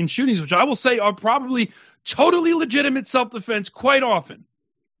in shootings, which I will say are probably totally legitimate self-defense quite often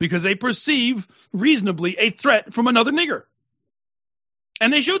because they perceive reasonably a threat from another nigger.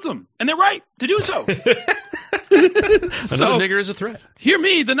 And they shoot them. And they're right to do so. Another nigger is a threat. Hear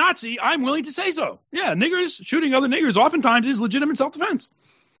me, the Nazi. I'm willing to say so. Yeah, niggers shooting other niggers oftentimes is legitimate self-defense,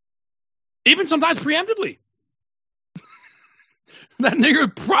 even sometimes preemptively. That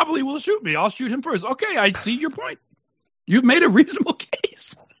nigger probably will shoot me. I'll shoot him first. Okay, I see your point. You've made a reasonable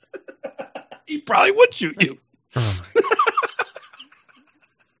case. He probably would shoot you.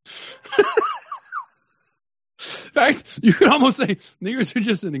 In fact, you could almost say niggers are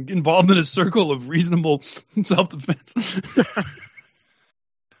just involved in a circle of reasonable self-defense.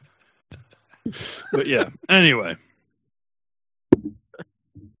 But yeah, anyway.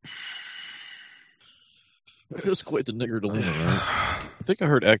 That's quite the nigger dilemma, right? I think I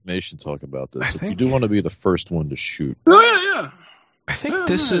heard Act Nation talk about this. If you do want to be the first one to shoot. Oh, yeah. I think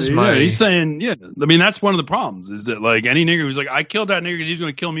this is my... He's saying, yeah. I mean, that's one of the problems, is that, like, any nigger who's like, I killed that nigger because he's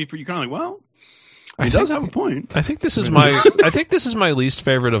going to kill me for you, kind of like, well... He does have a point. I think this is my least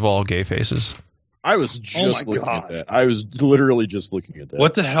favorite of all gay faces. I was just looking at that. I was literally just looking at that.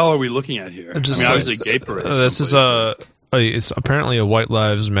 What the hell are we looking at here? Obviously gay parade. This is it's apparently a White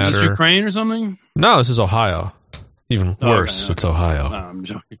Lives Matter. Is this Ukraine or something? No, this is Ohio. Even worse, okay. It's Ohio. No, I'm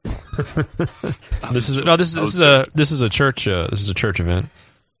joking. This is a church. This is a church event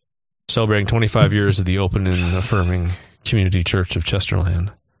celebrating 25 years of the open and affirming Community Church of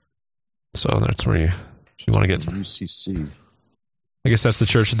Chesterland. So that's where you want to get UCC. I guess that's the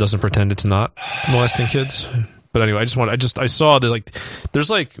church that doesn't pretend it's not molesting kids. But anyway, I saw that there's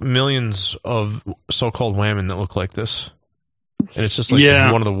like millions of so-called women that look like this. And it's just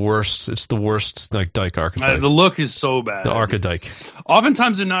like one of the worst. It's the worst like dyke archetype. The look is so bad. The archetype.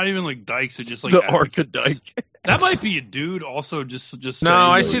 Oftentimes they're not even like dykes. They're just like the archetype. That might be a dude. Also, just. No,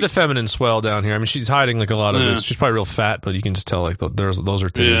 I see the feminine swell down here. I mean, she's hiding like a lot of this. She's probably real fat, but you can just tell like those are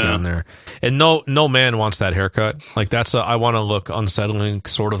titties down there. And no man wants that haircut. Like I want to look unsettling,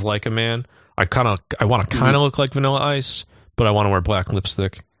 sort of like a man. I want to kind of look like Vanilla Ice, but I want to wear black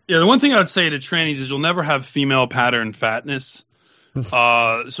lipstick. Yeah, the one thing I would say to trannies is you'll never have female pattern fatness.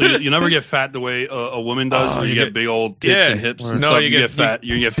 So you never get fat the way a woman does, where you get big old tits and hips. And stuff. You get fat.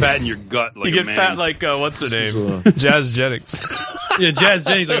 You get fat in your gut. Like you get a man. fat like what's her name? Jazz Jennings. Yeah, Jazz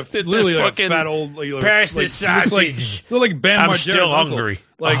Jennings, literally like a fat old. Pass the sausage. Look like Bam Margera's I'm still hungry.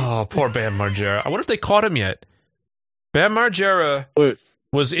 Like, poor Bam Margera. I wonder if they caught him yet. Bam Margera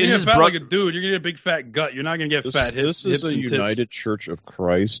was in his like a dude. You're gonna get a big fat gut. You're not gonna get fat hips. This is a United Church of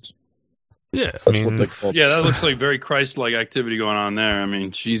Christ. Yeah, that's what they call that looks like very Christ-like activity going on there. I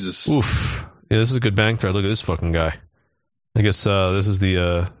mean, Jesus. Oof. Yeah, this is a good bang thread. Look at this fucking guy. I guess this is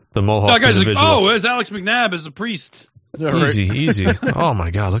the Mohawk that guy's individual. Like, there's Alex McNabb as a priest. Easy. Oh my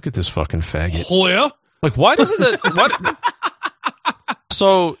God, look at this fucking faggot. Oh yeah. Like, why doesn't that? What?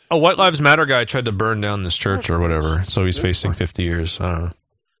 So a White Lives Matter guy tried to burn down this church or whatever. So he's facing 50 years. I don't know.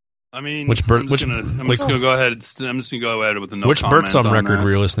 I mean, I'm just gonna go ahead with the no. Which Birdsong record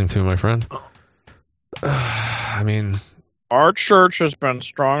were you listening to, my friend? I mean, our church has been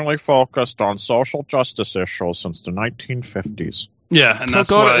strongly focused on social justice issues since the 1950s. Yeah, and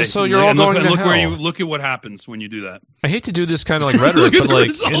that's why. So you're all going to hell. Look at what happens when you do that. I hate to do this kind of like rhetoric, but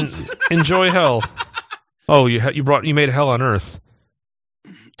like enjoy hell. Oh, you made hell on earth.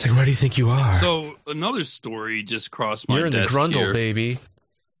 It's like, where do you think you are? So another story just crossed my desk. You're in the grundle, here. Baby.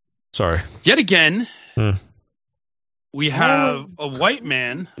 Sorry. Yet again, we have a white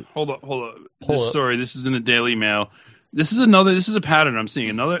man. Hold up. This story. This is in the Daily Mail. This is a pattern I'm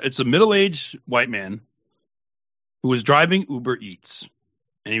seeing. It's a middle-aged white man who was driving Uber Eats,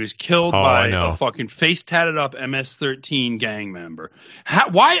 and he was killed by a fucking face-tatted-up MS-13 gang member.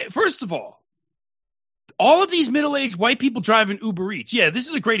 Why? First of all of these middle-aged white people driving Uber Eats. Yeah, this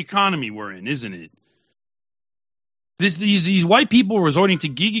is a great economy we're in, isn't it? These white people resorting to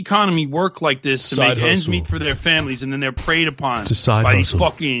gig economy work like this to make ends meet for their families, and then they're preyed upon by these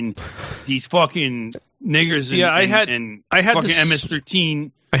fucking niggers and fucking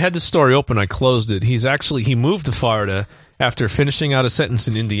MS-13. I had this story open. I closed it. He moved to Florida after finishing out a sentence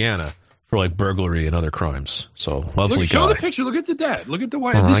in Indiana for like burglary and other crimes. So lovely guy. Show the picture. Look at the dad. Look at the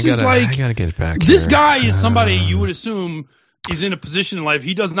white. I gotta get it back. This guy is somebody you would assume is in a position in life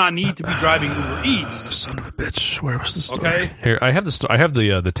he does not need to be driving Uber Eats. Son of a bitch. Where was the story? Okay. Here, I have the I have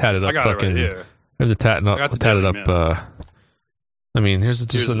the tatted up. I got fucking. It right here. I have the tatted up. I mean, here's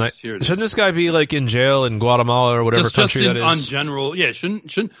a night. Shouldn't this guy be like in jail in Guatemala or whatever country that is? On general, shouldn't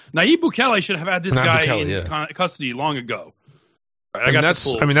Nayib Bukele should have had this guy in custody long ago. Right, that's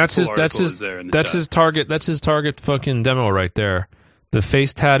his target. That's his target fucking demo right there. The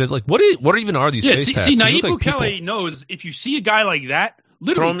face tatted, like what even are these face tats? See, Nayib Bukele knows if you see a guy like that,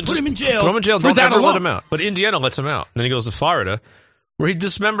 literally put him in jail. Throw him in jail. Don't ever let him out. But Indiana lets him out. And then he goes to Florida, where he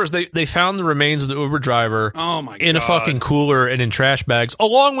dismembers. They found the remains of the Uber driver in a fucking cooler and in trash bags,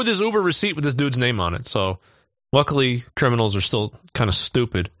 along with his Uber receipt with this dude's name on it. So, luckily, criminals are still kind of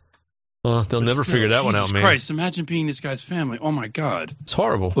stupid. Well, they'll never figure that one out, man. Christ, imagine being this guy's family. Oh, my God. It's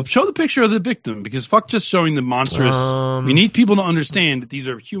horrible. Well, show the picture of the victim, because fuck just showing the monstrous... we need people to understand that these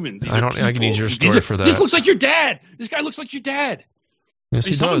are humans. These are I need your story for that. This looks like your dad. This guy looks like your dad. Yes,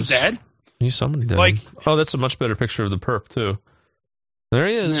 he does. Dad? He's somebody's dad. Like, that's a much better picture of the perp, too. There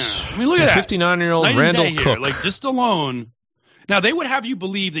he is. Yeah. I mean, look at that. 59-year-old Randall Cook. Like, just alone... Now, they would have you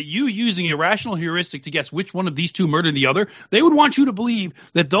believe that you using irrational heuristic to guess which one of these two murdered the other, they would want you to believe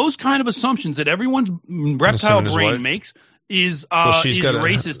that those kind of assumptions that everyone's reptile brain makes is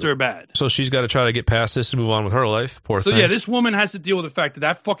racist or bad. So she's got to try to get past this and move on with her life. Poor thing. So, yeah, this woman has to deal with the fact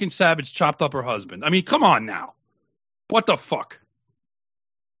that fucking savage chopped up her husband. I mean, come on now. What the fuck?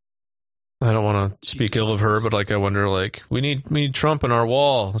 I don't want to speak ill of her, but, like, I wonder, like, we need Trump in our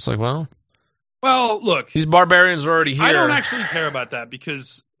wall. It's like, well, look. These barbarians are already here. I don't actually care about that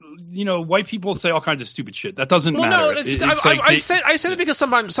because, white people say all kinds of stupid shit. That doesn't matter. I say that because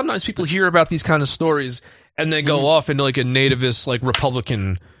sometimes people hear about these kind of stories and they go off into, like, a nativist, like,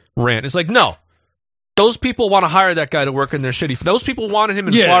 Republican rant. It's like, no. Those people want to hire that guy to work in their shitty... Those people wanted him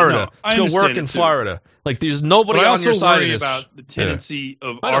in Florida to go work in Florida. Like, there's nobody on your side of this. I also worry about the tendency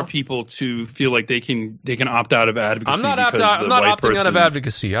of our people to feel like they can opt out of advocacy. I'm not opting out of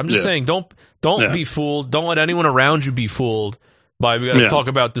advocacy. I'm just saying, don't be fooled. Don't let anyone around you be fooled by we got to talk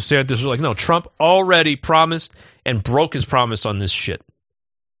about DeSantis. Like, no, Trump already promised and broke his promise on this shit.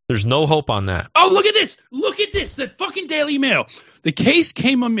 There's no hope on that. Oh, look at this. Look at this. The fucking Daily Mail. The case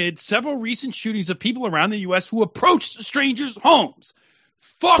came amid several recent shootings of people around the U.S. who approached strangers' homes.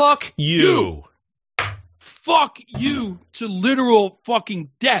 Fuck you. Fuck you to literal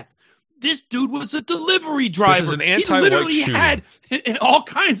fucking death. This dude was a delivery driver. This is an anti-white shooting. He literally had all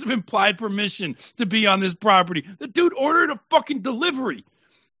kinds of implied permission to be on this property. The dude ordered a fucking delivery.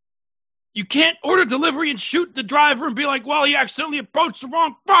 You can't order delivery and shoot the driver and be like, well, he accidentally approached the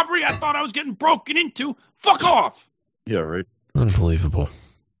wrong property. I thought I was getting broken into. Fuck off. Yeah, right. Unbelievable.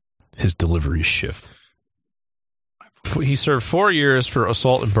 His delivery shift. He served 4 years for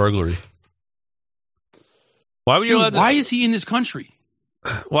assault and burglary. Why would you? Why is he in this country?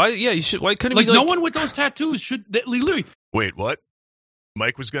 Why? Yeah, you should. Why couldn't he? Like, no one with those tattoos should literally. Wait, what?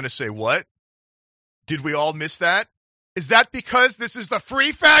 Mike was going to say what? Did we all miss that? Is that because this is the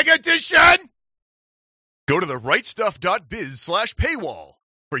free fag edition? Go to therightstuff.biz/paywall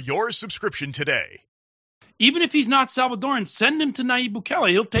for your subscription today. Even if he's not Salvadoran, send him to Nayib Bukele.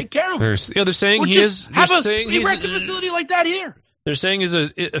 He'll take care of him. They're saying he is. Erect a facility like that here. They're saying he's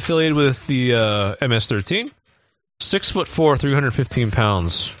affiliated with the MS-13. 6'4", 315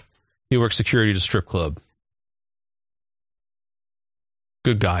 pounds. He works security at a strip club.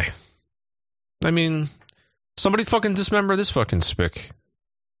 Good guy. I mean, somebody fucking dismember this fucking spick.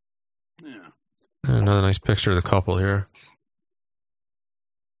 Yeah. Another nice picture of the couple here.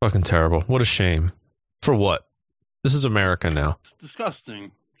 Fucking terrible. What a shame. For what? This is America now. It's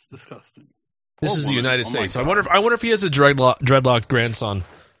disgusting. It's disgusting. This is the United States. I wonder if he has a dreadlocked grandson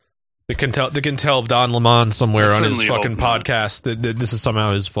that can tell Don Lemon somewhere on his fucking podcast that this is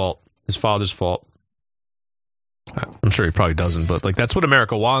somehow his fault, his father's fault. I'm sure he probably doesn't, but like that's what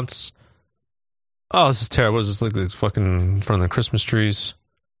America wants. Oh, this is terrible. What is this, like the fucking in front of the Christmas trees?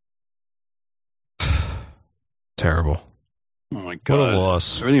 Terrible. Oh my God. What a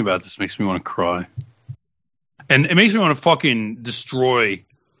loss. Everything about this makes me want to cry. And it makes me want to fucking destroy.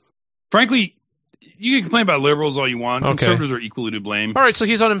 Frankly, you can complain about liberals all you want. Okay. Conservatives are equally to blame. All right, so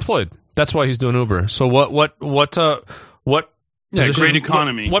he's unemployed. That's why he's doing Uber. So what great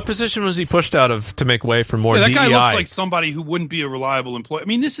economy. What position was he pushed out of to make way for more DEI? That guy looks like somebody who wouldn't be a reliable employee. I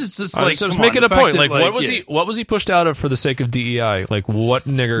mean, this is just like. So I was making a point. Like, what was he pushed out of for the sake of DEI? Like, what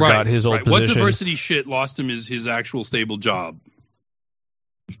nigger got his old position? What diversity shit lost him his actual stable job?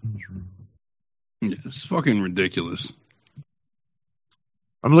 Yeah, it's fucking ridiculous.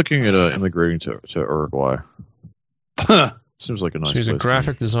 I'm looking at immigrating to Uruguay. Seems like a nice. So he's a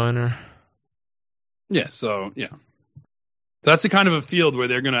graphic designer. Yeah. So yeah. That's the kind of a field where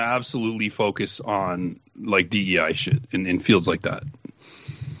they're going to absolutely focus on like DEI shit in fields like that.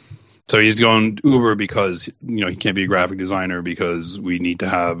 So he's going Uber because, he can't be a graphic designer because we need to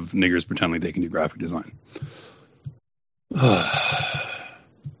have niggers pretend like they can do graphic design.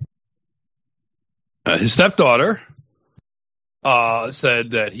 His stepdaughter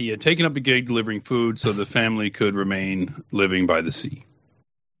said that he had taken up a gig delivering food so the family could remain living by the sea.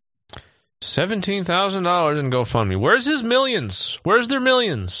 $17,000 in GoFundMe. Where's his millions? Where's their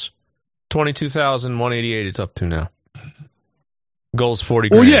millions? 22,188 it's up to now. Goal's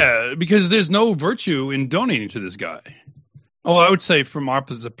 $40,000. Well, yeah, because there's no virtue in donating to this guy. Oh, I would say from our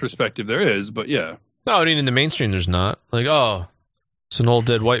perspective there is, but yeah. No, I mean in the mainstream there's not. Like, oh, it's an old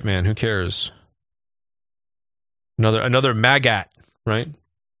dead white man. Who cares? Another maggot, right?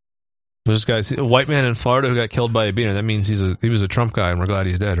 This guy's a white man in Florida who got killed by a beaner. That means he was a Trump guy, and we're glad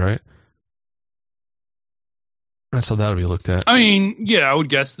he's dead, right? That's how that'll be looked at. I mean, yeah, I would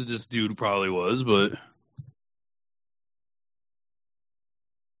guess that this dude probably was, but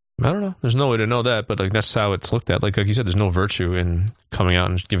I don't know. There's no way to know that, but like that's how it's looked at. Like you said, there's no virtue in coming out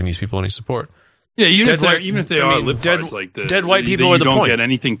and giving these people any support. Yeah, even if they are libtards, like dead white people are the point. You don't get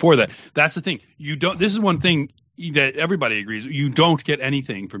anything for that. That's the thing. You don't. This is one thing that everybody agrees. You don't get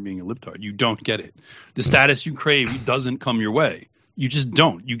anything for being a libtard. You don't get it. The status you crave doesn't come your way. You just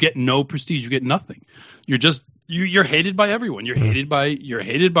don't. You get no prestige. You get nothing. You're hated by everyone. You're hated by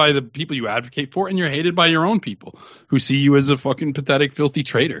the people you advocate for, and you're hated by your own people who see you as a fucking pathetic, filthy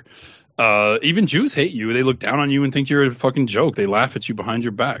traitor. Even Jews hate you. They look down on you and think you're a fucking joke. They laugh at you behind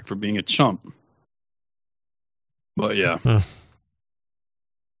your back for being a chump. But yeah.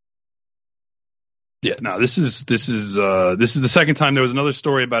 Yeah, no, this is the second time. There was another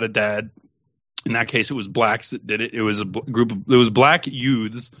story about a dad. In that case, it was blacks that did it. It was black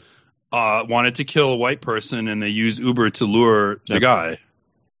youths wanted to kill a white person, and they used Uber to lure the guy.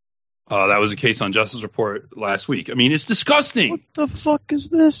 That was a case on Justice Report last week. I mean, it's disgusting. What the fuck is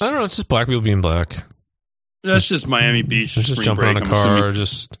this? I don't know. It's just black people being black. That's just Miami Beach. Just jumping on a car.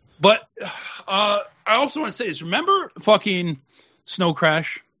 But I also want to say this. Remember fucking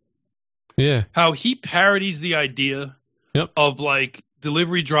Snowcrash? Yeah. How he parodies the idea of like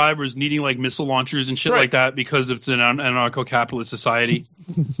delivery drivers needing like missile launchers and shit like that because it's an anarcho-capitalist society.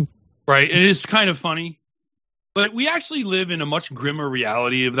 Right? It is kind of funny. But we actually live in a much grimmer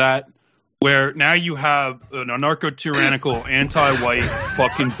reality of that, where now you have an anarcho-tyrannical, anti-white,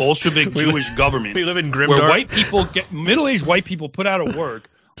 fucking Bolshevik Jewish government. We live in Grimdark. Where white people middle-aged white people put out of work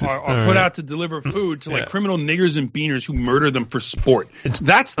are put out to deliver food to like criminal niggers and beaners who murder them for sport.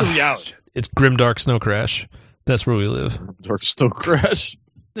 That's the reality. It's Grimdark Snowcrash. That's where we live. Dark Snowcrash.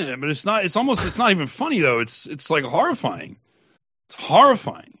 Yeah, but it's not even funny though. It's like horrifying. It's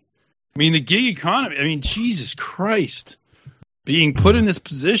horrifying. I mean, the gig economy. I mean, Jesus Christ, being put in this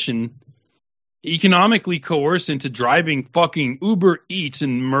position, economically coerced into driving fucking Uber Eats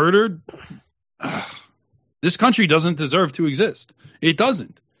and murdered. This country doesn't deserve to exist. It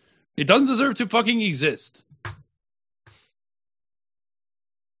doesn't. It doesn't deserve to fucking exist.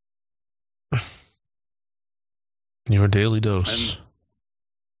 Your daily dose.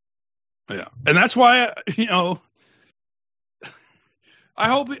 And that's why I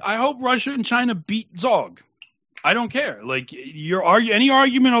hope Russia and China beat Zog. I don't care. Like any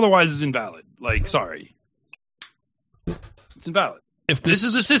argument otherwise is invalid. Like, sorry, it's invalid. If this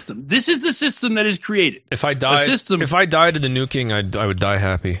is the system, this is the system that is created. If I died to the nuking, I would die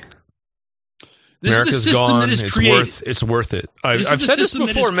happy. This America's is the system gone. that is created. It's worth it. I've said this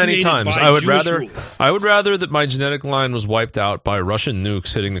before many times. I would rather that my genetic line was wiped out by Russian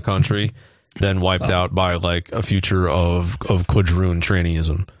nukes hitting the country than wiped out by like a future of quadroon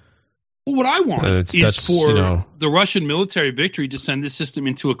trannyism. Well, what I want is for the Russian military victory to send this system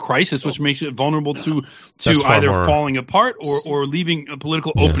into a crisis, which makes it vulnerable to either falling apart or leaving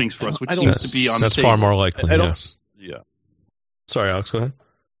political openings for us, which seems to be on the table. That's far more likely. Yeah. Sorry, Alex, go ahead.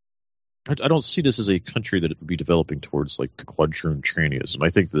 I don't see this as a country that would be developing towards like quadroon trannyism. I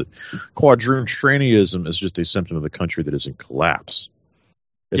think that quadroon trannyism is just a symptom of a country that is in collapse.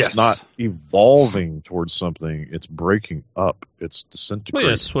 It's not evolving towards something. It's breaking up. It's disintegrating.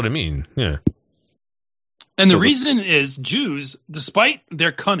 Well, that's what I mean. Yeah. And the reason is Jews, despite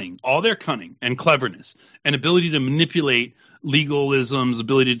their cunning, all their cunning and cleverness and ability to manipulate legalisms,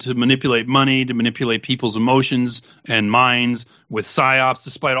 ability to manipulate money, to manipulate people's emotions and minds with psyops,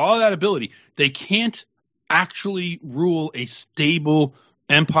 despite all that ability, they can't actually rule a stable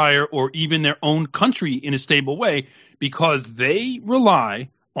empire or even their own country in a stable way because they rely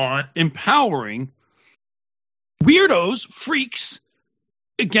on empowering weirdos, freaks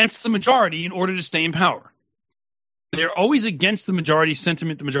against the majority in order to stay in power. They're always against the majority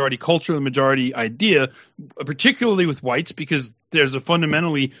sentiment, the majority culture, the majority idea, particularly with whites, because there's a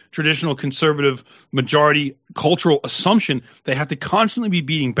fundamentally traditional conservative majority cultural assumption they have to constantly be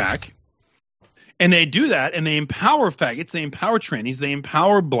beating back. And they do that, and they empower faggots, they empower trannies, they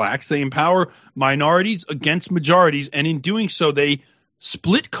empower blacks, they empower minorities against majorities, and in doing so, they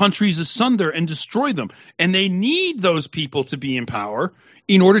split countries asunder and destroy them. And they need those people to be in power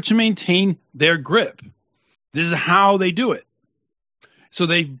in order to maintain their grip. This is how they do it. So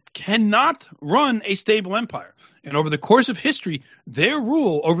they cannot run a stable empire. And over the course of history, their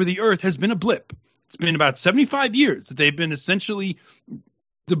rule over the earth has been a blip. It's been about 75 years that they've been essentially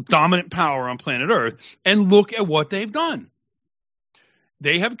the dominant power on planet Earth. And look at what they've done.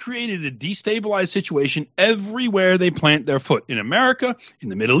 They have created a destabilized situation everywhere they plant their foot. In America, in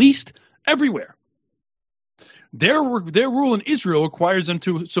the Middle East, everywhere. Their rule in Israel requires them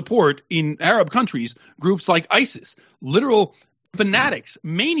to support, in Arab countries, groups like ISIS, literal fanatics,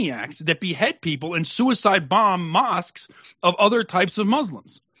 maniacs that behead people and suicide bomb mosques of other types of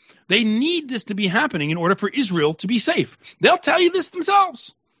Muslims. They need this to be happening in order for Israel to be safe. They'll tell you this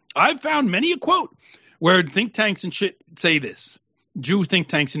themselves. I've found many a quote where think tanks and shit say this. Jew think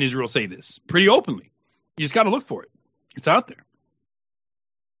tanks in Israel say this pretty openly. You just got to look for it. It's out there.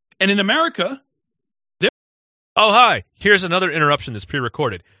 And in America, oh, hi. Here's another interruption that's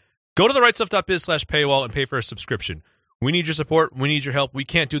pre-recorded. Go to therightstuff.biz/paywall and pay for a subscription. We need your support. We need your help. We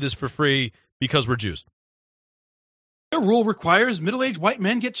can't do this for free because we're Jews. Their rule requires middle-aged white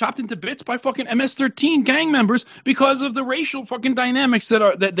men get chopped into bits by fucking MS-13 gang members because of the racial fucking dynamics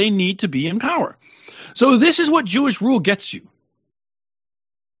that they need to be in power. So this is what Jewish rule gets you.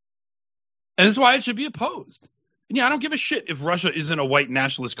 And this is why it should be opposed. And yeah, I don't give a shit if Russia isn't a white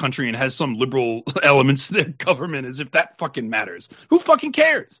nationalist country and has some liberal elements to their government, as if that fucking matters. Who fucking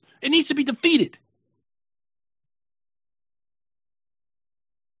cares? It needs to be defeated.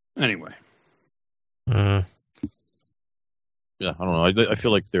 Anyway. Yeah, I don't know. I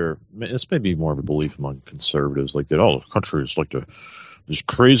feel like this may be more of a belief among conservatives, like that all the countries like these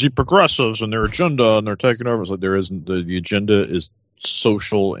crazy progressives and their agenda, and they're taking over. It's like there isn't. The agenda is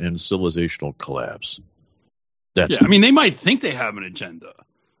social and civilizational collapse. I mean, they might think they have an agenda.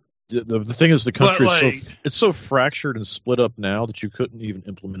 The thing is, the country is so fractured and split up now that you couldn't even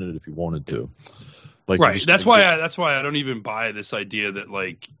implement it if you wanted to. Right. That's why I don't even buy this idea that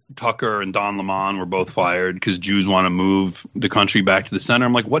like Tucker and Don Lemon were both fired because Jews want to move the country back to the center.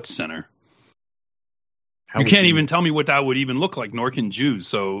 I'm like, what center? You can't even tell me what that would even look like, nor can Jews.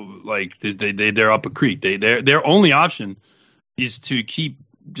 So like they're up a creek. Their only option is to keep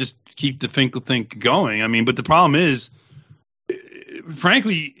the Finkelthink going. I mean, but the problem is,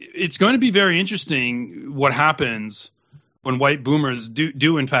 frankly, it's going to be very interesting what happens when white boomers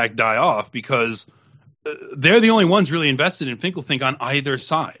do in fact die off, because they're the only ones really invested in Finkelthink on either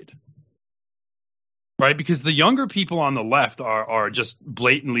side. Right? Because the younger people on the left are just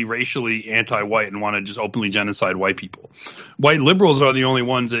blatantly racially anti-white and want to just openly genocide white people. White liberals are the only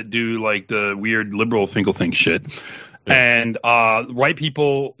ones that do like the weird liberal Finkelthink shit. And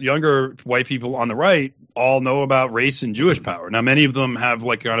younger white people on the right all know about race and Jewish power. Now, many of them have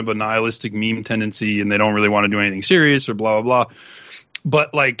like kind of a nihilistic meme tendency and they don't really want to do anything serious or blah, blah, blah.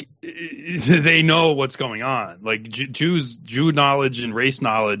 But like they know what's going on. Like Jew knowledge and race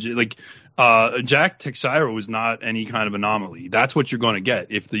knowledge, like Jack Teixeira was not any kind of anomaly. That's what you're going to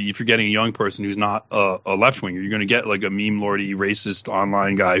get if you're getting a young person who's not a left winger. You're going to get like a meme lordy racist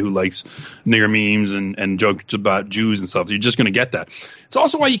online guy who likes nigger memes and jokes about Jews and stuff. So you're just going to get that. It's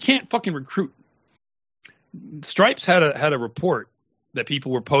also why you can't fucking recruit. Stripes had a report that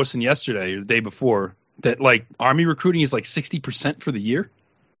people were posting yesterday or the day before that like Army recruiting is like 60% for the year,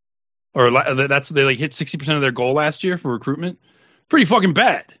 or they like hit 60% of their goal last year for recruitment. Pretty fucking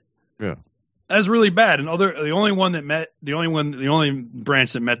bad. Yeah. That's really bad. And the only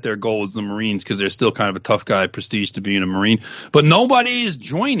branch that met their goal was the Marines, because they're still kind of a tough guy prestige to being a Marine. But nobody is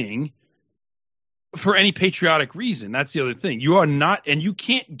joining for any patriotic reason. That's the other thing. You are not, and you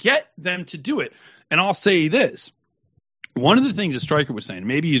can't get them to do it. And I'll say this. One of the things that Stryker was saying,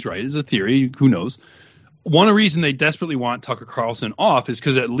 maybe he's right, it's a theory, who knows. One reason they desperately want Tucker Carlson off is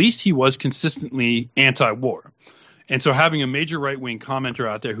because at least he was consistently anti-war. And so having a major right-wing commenter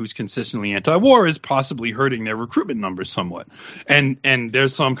out there who's consistently anti-war is possibly hurting their recruitment numbers somewhat. And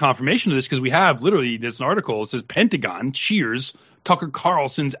there's some confirmation of this, because we have literally this article. It says Pentagon cheers Tucker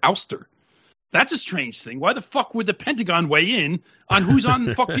Carlson's ouster. That's a strange thing. Why the fuck would the Pentagon weigh in on who's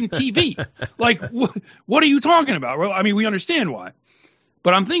on fucking TV? Like, what are you talking about? Well, I mean, we understand why.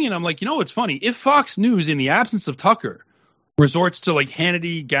 But I'm like, what's funny? If Fox News, in the absence of Tucker, resorts to like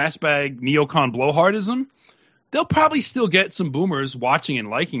Hannity, gasbag, neocon blowhardism, they'll probably still get some boomers watching and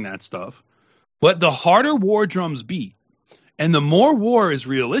liking that stuff. But the harder war drums beat, and the more war is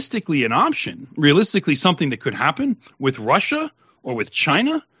realistically an option, realistically something that could happen with Russia or with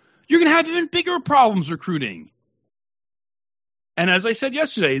China, you're going to have even bigger problems recruiting. And as I said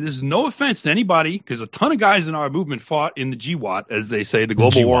yesterday, this is no offense to anybody, because a ton of guys in our movement fought in the GWAT, as they say, the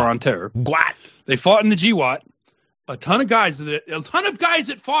Global War on Terror. GWAT. They fought in the GWAT. a ton of guys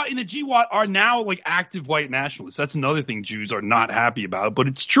that fought in the GWOT are now like active white nationalists. That's another thing Jews are not happy about, but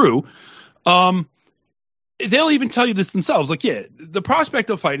it's true. They'll even tell you this themselves. Like, yeah, the prospect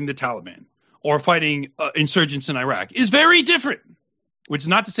of fighting the Taliban or fighting insurgents in Iraq is very different, which is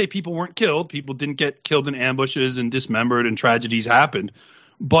not to say people weren't killed. People didn't get killed in ambushes and dismembered and tragedies happened.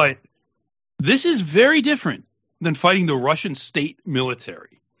 But this is very different than fighting the Russian state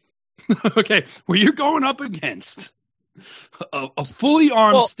military. Okay, where you're going up against a fully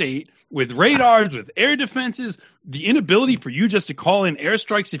armed state with radars, with air defenses, the inability for you just to call in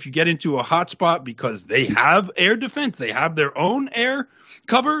airstrikes if you get into a hot spot because they have air defense, they have their own air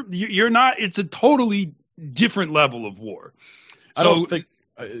cover. You're not. It's a totally different level of war. I don't think.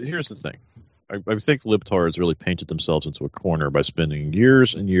 Here's the thing. I think libtards really painted themselves into a corner by spending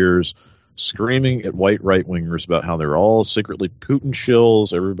years and years screaming at white right-wingers about how they're all secretly Putin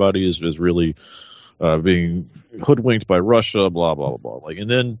shills. Everybody is really being hoodwinked by Russia, blah, blah, blah, blah. Like, and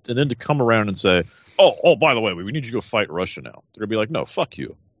then to come around and say, oh, by the way, we need you to go fight Russia now. They're going to be like, no, fuck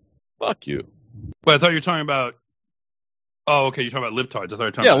you. Fuck you. But I thought you were talking about, okay, you're talking about libtards. I thought you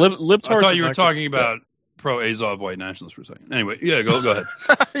were talking about, libtards. I thought you were talking about pro-Azov white nationalists for a second. Anyway, yeah, go ahead.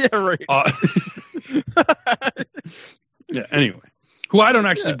 Yeah, right. Yeah, anyway. Who I don't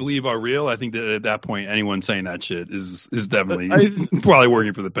actually believe are real. I think that at that point, anyone saying that shit is definitely probably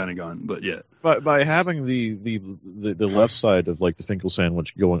working for the Pentagon. But yeah, by having the left side of like the Finkel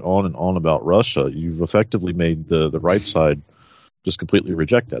sandwich going on and on about Russia, you've effectively made the right side just completely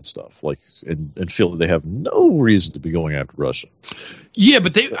reject that stuff, like and feel that they have no reason to be going after Russia. Yeah,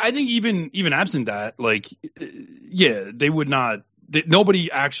 but I think even absent that, like, they would not. Nobody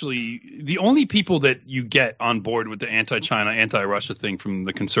actually. The only people that you get on board with the anti-China, anti-Russia thing from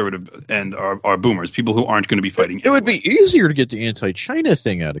the conservative end are boomers, people who aren't going to be fighting. It would be easier to get the anti-China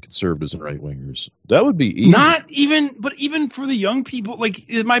thing out of conservatives and right-wingers. That would be easy. But even for the young people, like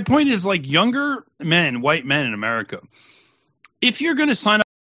my point is, like younger men, white men in America, if you're going to sign up.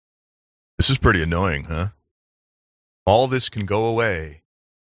 This is pretty annoying, huh? All this can go away.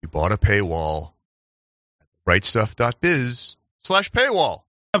 You bought a paywall at rightstuff.biz/paywall.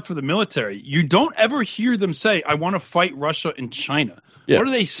 Up for the military, you don't ever hear them say, I want to fight Russia and China. Yeah. What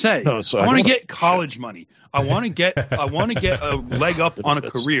do they say? I want to get college money. I want to get a leg up on a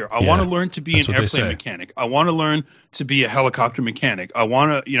career. I want to learn to be an airplane mechanic. I want to learn to be a helicopter mechanic. I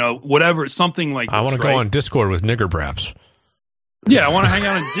want to, whatever, something like that. I want to go on Discord with nigger braps. Yeah, I want to hang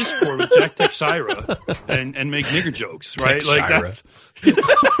out on Discord with Jack Teixeira and make nigger jokes, right? Teixeira.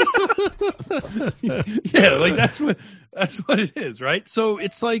 Like that's what it is, right? So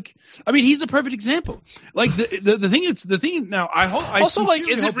it's like, I mean, he's a perfect example. Like the thing now, I hope they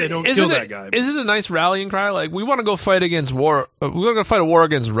don't kill that guy. Is it a nice rallying cry? Like, we want to go fight against war. We want to fight a war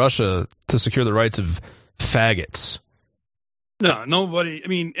against Russia to secure the rights of faggots. No, nobody. I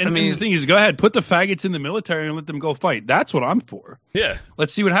mean, the thing is, go ahead, put the faggots in the military and let them go fight. That's what I'm for. Yeah.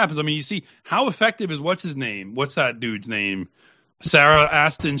 Let's see what happens. I mean, you see, how effective is what's his name? What's that dude's name? Sarah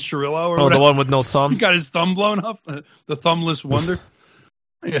Aston Shirillo or whatever? The one with no thumb? He got his thumb blown up. The thumbless wonder.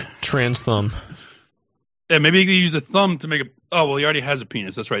 Yeah. Trans thumb. Yeah, maybe he could use a thumb to make a. Oh, well, he already has a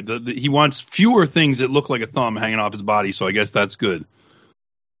penis. That's right. He wants fewer things that look like a thumb hanging off his body, so I guess that's good.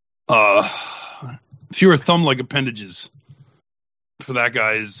 Fewer thumb-like appendages. For that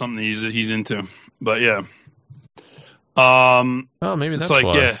guy is something he's into, but yeah. Maybe that's like,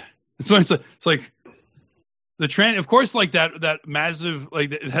 why. Yeah, it's like the tranny. Of course, like that massive like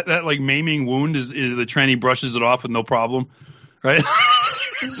that like maiming wound is the tranny brushes it off with no problem, right?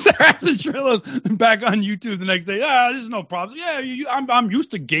 Sarah Shirillo's back on YouTube the next day. This is no problem. Yeah, I'm used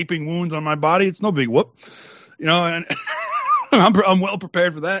to gaping wounds on my body. It's no big whoop, and I'm well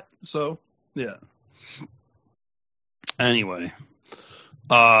prepared for that. So yeah. Anyway.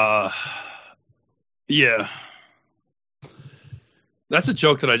 Yeah. That's a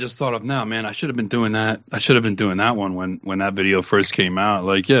joke that I just thought of now, man. I should have been doing that. I should have been doing that one when that video first came out.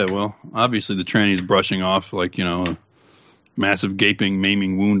 Like, yeah, well, obviously the tranny's brushing off like, a massive gaping,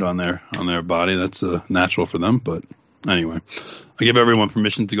 maiming wound on their body. That's natural for them. But anyway, I give everyone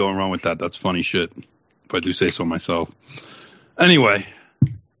permission to go and run with that. That's funny shit, if I do say so myself. Anyway.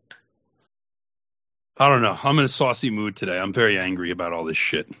 I don't know. I'm in a saucy mood today. I'm very angry about all this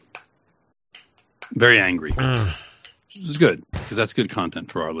shit. Very angry. This is good, because that's good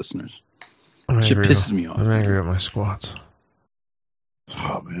content for our listeners. Shit pisses me off. I'm angry at my squats.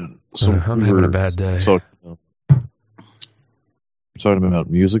 Oh, man. So I'm having a bad day. Talking about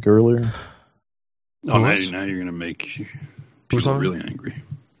music earlier? Oh, now you're going to make people really angry.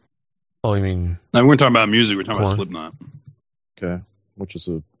 Oh, you mean... No, we're talking about music. We're talking about Slipknot. Okay. which is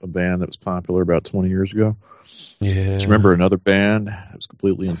a band that was popular about 20 years ago. Yeah. Just remember another band that was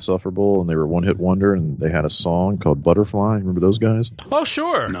completely insufferable, and they were one-hit wonder, and they had a song called Butterfly. Remember those guys? Oh,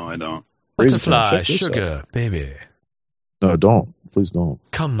 sure. No, I don't. Butterfly, sugar, baby. No, don't. Please don't.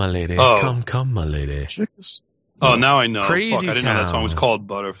 Come, my lady. Oh. Come, my lady. Check this. Oh, now I know. Crazy Fuck, I didn't know that song was called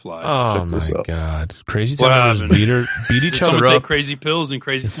Butterfly. Oh, my God. Crazy Town members beat each other up. Take crazy pills in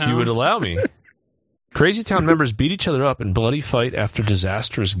Crazy Town? If you would allow me. Crazy Town members beat each other up in bloody fight after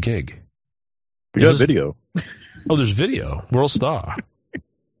disastrous gig. We got video. Oh, there's video. World Star.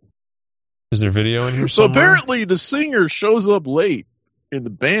 Is there video in here So somewhere? apparently the singer shows up late, and the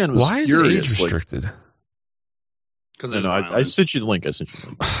band was Why is furious. it age restricted? Because I sent you the link. I sent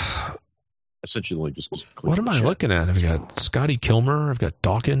you the link. Just what am I looking at? I've got Scotty Kilmer. I've got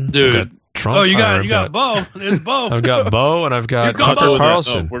Dawkins. Dude. I've got Trump. Oh, you got Bo. There's Bo. I've got Bo, and I've got Tucker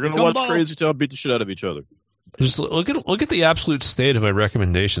Carlson. No, we're going to watch Crazy Town beat the shit out of each other. Just look at the absolute state of my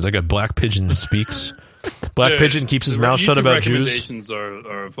recommendations. I got Black Pigeon Speaks. Black Pigeon keeps his mouth shut about Jews. Recommendations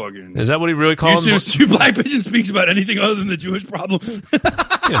are fucking. Is that what he really calls them? Black Pigeon speaks about anything other than the Jewish problem.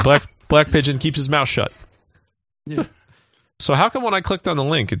 Yeah, Black Pigeon keeps his mouth shut. Yeah. So how come when I clicked on the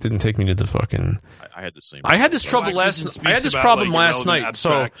link, it didn't take me to the fucking? I had the same. I had this trouble last. I had this problem last night.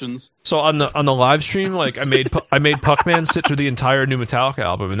 So on the live stream, like I made Puckman sit through the entire new Metallica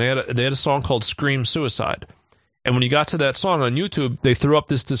album, and they had a song called "Scream Suicide." And when you got to that song on YouTube, they threw up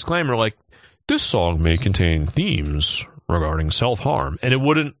this disclaimer like, "This song may contain themes regarding self-harm," and it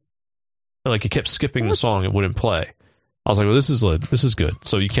wouldn't. Like it kept skipping the song, it wouldn't play. I was like, well, this is good.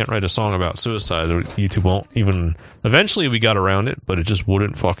 So you can't write a song about suicide. YouTube won't even. Eventually, we got around it, but it just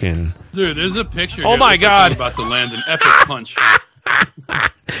wouldn't fucking. Dude, there's a picture. Oh my God! About to land an epic punch.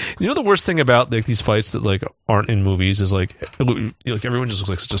 You know the worst thing about like these fights that like aren't in movies is like everyone just looks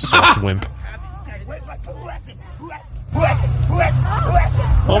like such a soft wimp.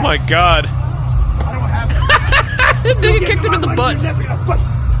 Oh my God! This nigga kicked him in the butt.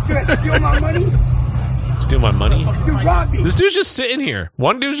 Steal my money? This dude's just sitting here.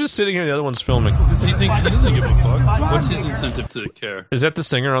 One dude's just sitting here, the other one's filming. Because he thinks he doesn't give a fuck. What's his incentive to care? Is that the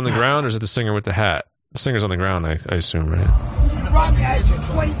singer on the ground, or is it the singer with the hat? The singer's on the ground, I assume, right?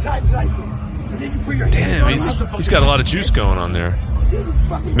 Damn, he's got a lot of juice going on there.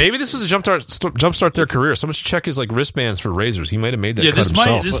 Maybe this was a jumpstart their career. Someone should check his like wristbands for razors. He might have made that cut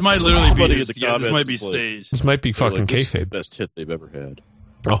himself. This might literally be this might be staged. This might be fucking This is the kayfabe. best hit they've ever had.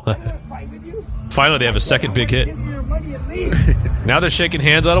 Oh. Finally, they have a second big hit. Now they're shaking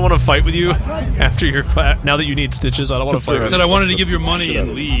hands. I don't want to fight with you after now that you need stitches. I don't want to fight with you. Said I wanted to give your money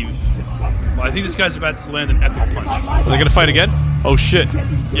and leave. Well, I think this guy's about to land an epic punch. Are they going to fight again? Oh, shit.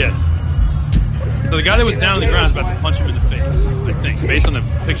 Yeah. So the guy that was down on the ground is about to punch him in the face, I think, based on the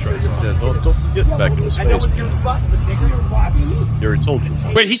picture I saw. Yeah, don't get back in his face. He already told you.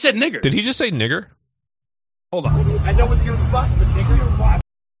 Wait, he said nigger. Did he just say nigger? Hold on. I know what you're about, but nigger.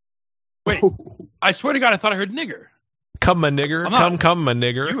 Wait, I swear to God, I thought I heard nigger. Come, my nigger. Come, my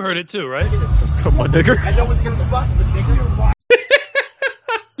nigger. You heard it too, right? Come, my nigger. I know what you're about, but nigger.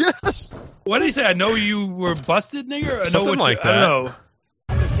 Yes. What did he say? I know you were busted, nigger? Something like that. I don't know.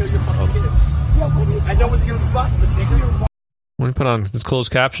 I know what you're about, but nigger. When we put on this closed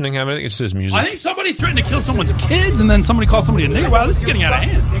captioning, have anything? It just says music. I think somebody threatened to kill someone's kids, and then somebody called somebody a nigger. Wow, this is getting out of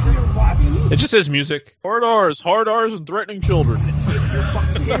hand. It just says music. Hard R's, and threatening children.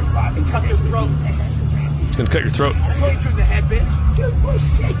 Cut your throat. It's going to cut your throat.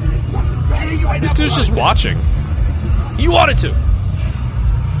 This dude's just watching. You wanted to.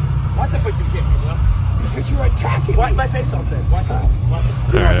 What the fuck you get me, bro? Because you're attacking. Wipe my face off then. Wipe it. All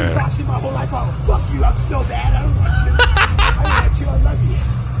right. Boxing my whole life. Fuck you. I'm so bad. I don't want you. I want you. I love you.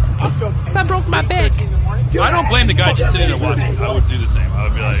 I broke my back. I don't blame the guy just sitting there watching. I would do the same. I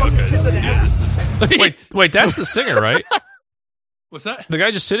would be like, okay, this is Wait, that's the singer, right? What's that? The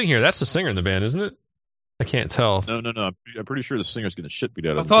guy just sitting here, that's the singer in the band, isn't it? I can't tell. No. I'm pretty sure the singer's going to shit beat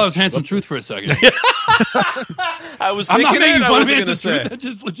out of him. I thought it was Handsome Truth for a second. I was thinking it. I was going to say. That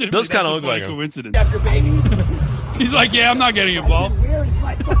just legitimately does kind of look like coincidence. He's like, yeah, I'm not getting involved. Where is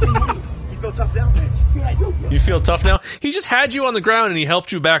my fucking money? You feel tough now, bitch? Dude, I do feel. You feel tough now? He just had you on the ground and he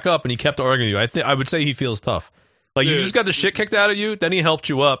helped you back up and he kept arguing with you. I would say he feels tough. Like, you just got the shit kicked out of you, then he helped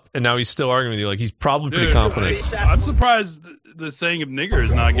you up, and now he's still arguing with you. Like, he's probably pretty confident. I'm surprised the saying of nigger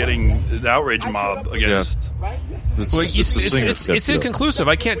is not getting the outrage mob against. Yeah. Well, it's inconclusive.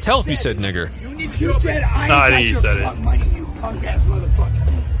 I can't tell if he said nigger. You said I think he said it. Money, you punk ass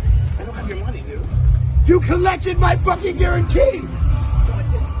motherfucker. I don't have your money, dude. You collected my fucking guarantee.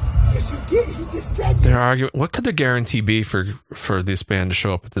 They're arguing. What could the guarantee be for this band to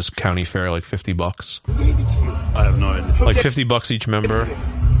show up at this county fair? Like $50. I have no idea. Like $50 each member.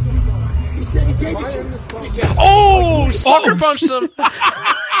 Oh, sucker punched him!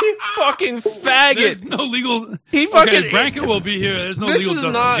 You fucking faggot! There's no legal. He fucking. Okay, Branko will be here. There's no legal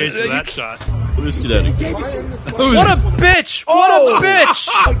justification for that shot. Let me see that again. What a bitch! What a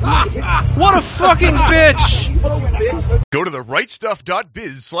bitch! What a fucking bitch! Go to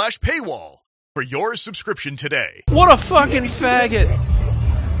therightstuff.biz/paywall for your subscription today. What a fucking faggot!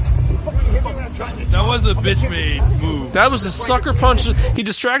 That was a bitch-made move. That was a sucker punch. He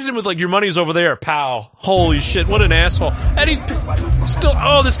distracted him with like, your money's over there, pal. Holy shit, what an asshole. And he still,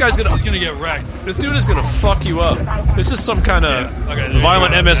 this guy's He's gonna get wrecked. This dude is gonna fuck you up. This is some kind of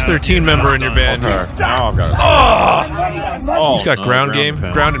violent MS-13 member in your band here. He's got ground game,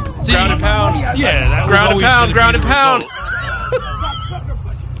 ground and pound. Yeah, ground and pound.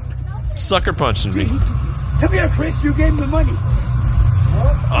 Sucker punching me. Come here, Chris, you gave him the money.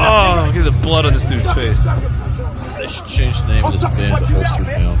 Oh, look at the blood on this dude's face. They should change the name of this band to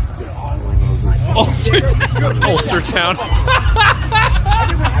Ulster Town. Ulster Town.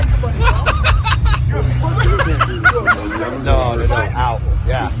 No, out.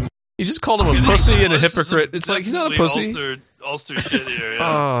 Yeah. You just called him a pussy and a hypocrite. It's like, he's not a pussy. Ulster shit here,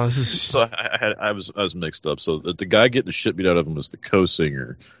 yeah. This is... So I was mixed up. So the guy getting the shit beat out of him was the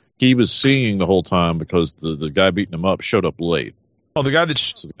co-singer. He was singing the whole time because the guy beating him up showed up late. Oh, the guy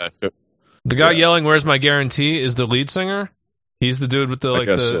that the guy yelling, "Where's my guarantee?" is the lead singer. He's the dude with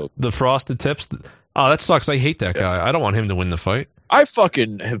the frosted tips. Oh, that sucks. I hate that guy. I don't want him to win the fight. I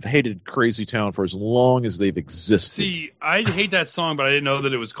fucking have hated Crazy Town for as long as they've existed. See, I hate that song, but I didn't know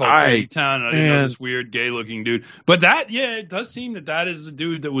that it was called Crazy Town, and I didn't know this weird gay-looking dude. But it does seem that is the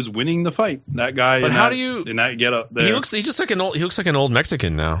dude that was winning the fight. That guy. But in that get up there? He looks like an old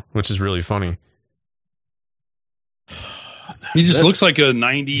Mexican now, which is really funny. He just looks like a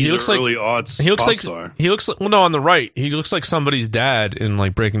 90s or early aughts pop star. He looks like, on the right, he looks like somebody's dad in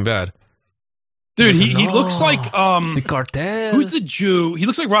like Breaking Bad. Dude, he looks like the cartel. Who's the Jew? He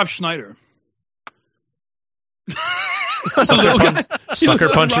looks like Rob Schneider. Sucker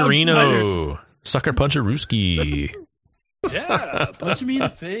Puncherino. Sucker Puncheruski. Yeah, punch me in the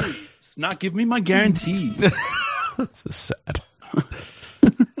face. Not give me my guarantee. This is sad.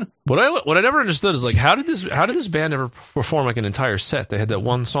 What I never understood is like, how did this band ever perform like an entire set? They had that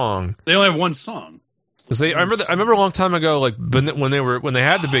one song. They only have one song. Because I remember a long time ago, like when they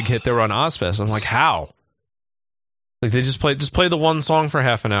had the big hit, they were on Ozfest. I'm like, how? Like they just play the one song for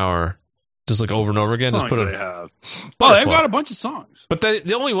half an hour, just like over and over again. Just put they have. Well, they've got a bunch of songs, but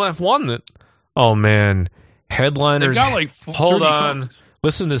they only have one that. Oh man, headliners. They've got like 30 hold on. songs.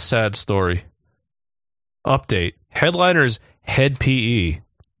 Listen to this sad story. Update: headliners Head PE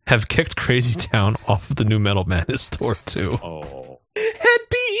have kicked Crazy Town off of the New Metal Madness tour too. Oh, Head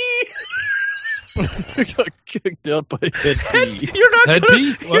PE. got kicked out by Head PE.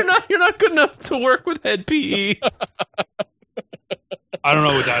 You're not good enough to work with Head PE. I don't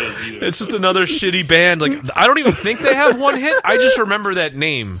know what that is either. It's just another shitty band. Like I don't even think they have one hit. I just remember that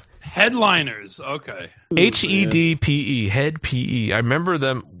name. Headliners. Okay. HEDPE. Head PE. I remember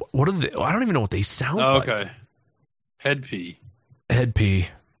them. What are they? I don't even know what they sound like. Okay. Head P. Head P.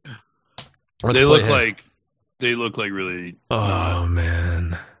 They look like really. Oh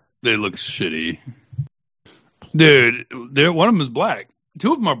man. They look shitty. Dude, one of them is black.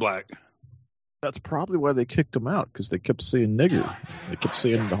 Two of them are black. That's probably why they kicked him out, because they kept saying nigger. They kept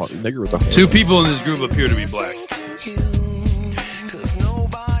saying the nigger with the whole. Two people in this group appear to be black.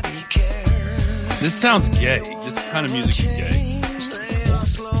 This sounds gay. This kind of music is gay.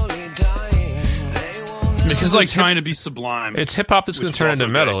 Because like trying to be sublime. It's hip hop that's going to turn into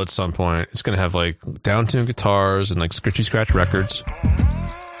metal at some point. It's going to have like down-tuned guitars and like scritchy scratch records.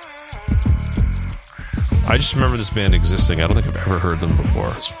 I just remember this band existing. I don't think I've ever heard them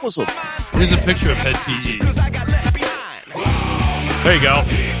before. Here's a picture of Head PE. There you go.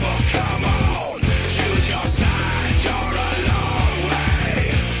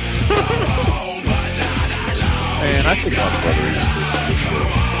 Man, I think my brother is.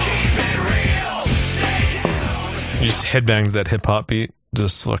 You just headbang to that hip hop beat.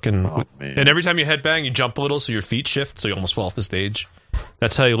 Just fucking. Oh, and every time you headbang, you jump a little so your feet shift so you almost fall off the stage.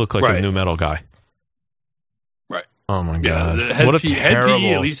 That's how you look like a new metal guy. Right. Oh my god. What a terrible. Head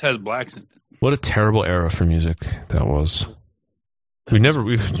PE at least has blacks in it. What a terrible era for music that was. We've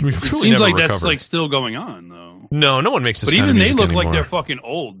truly seems never like recovered. that's like still going on though. No one makes this. But kind even of they look anymore. like they're fucking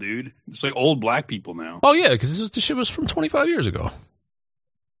old, dude. It's like old black people now. Oh yeah, because this shit was from 25 years ago.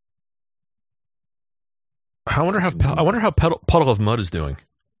 I wonder how Puddle of Mud is doing.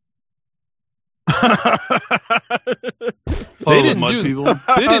 They didn't do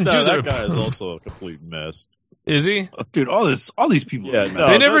that guy is also a complete mess. Is he? Dude, all these people. Yeah,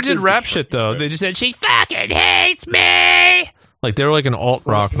 they never did rap shit though. They just said she fucking hates me. Like they were like an alt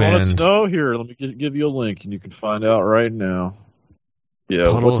rock band. No, here, let me give you a link, and you can find out right now.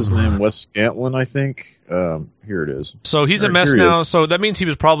 Yeah, what's his name? Wes Scantlin, I think. Here it is. So he's a mess now. So that means he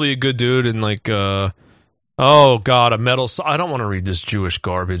was probably a good dude, and like, oh god, a metal. I don't want to read this Jewish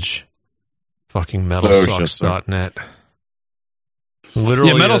garbage. Fucking metalsucks.net.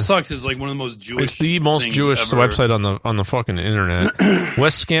 Literally, yeah, Metal Sucks is like one of the most Jewish. It's the most Jewish ever. website on the fucking internet.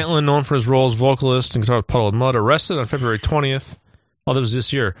 Wes Scantlin, known for his role as vocalist in Guitar with Puddle of Mud, arrested on February 20th. Oh, that was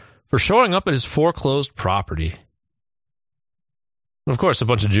this year for showing up at his foreclosed property. And of course, a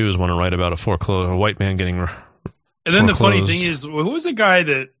bunch of Jews want to write about a white man getting. And then the funny thing is, who was the guy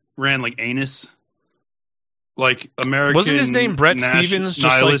that ran like Anus? Like American. Wasn't his name Brett Stevens,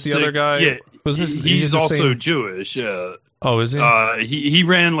 just like the other guy? Yeah, he's also same? Jewish. Yeah. Oh, is he? He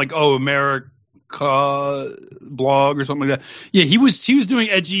ran like America blog or something like that. Yeah, he was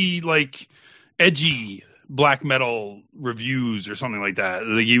doing edgy black metal reviews or something like that.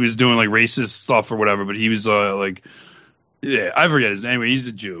 Like he was doing like racist stuff or whatever. But he was like, yeah, I forget his name. Anyway, he's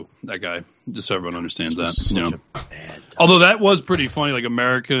a Jew. That guy. Just so everyone understands that. You know. Although that was pretty funny, like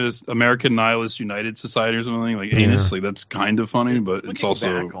American Nihilist United Society or something like Anus. Like that's kind of funny, but it's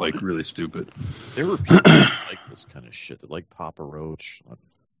also like really stupid. There were people that like this kind of shit, that like Papa Roach. I'm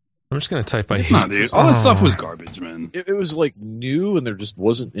just gonna type. Dude. All that stuff was garbage, man. It was like new, and there just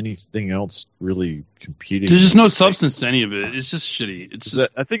wasn't anything else really competing. There's just no substance to any of it. It's just shitty. It's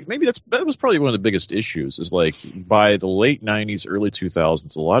just... I think maybe that was probably one of the biggest issues. Is like by the late '90s, early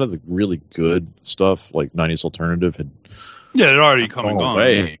 2000s, a lot of the really good stuff, like '90s alternative, had it already come and gone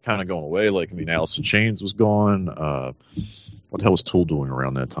away. Kind of going away. Like I mean, Alice in Chains was gone. What the hell was Tool doing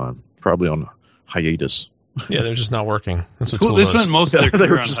around that time? Probably on hiatus. Yeah, they're just not working. That's what They spent most of their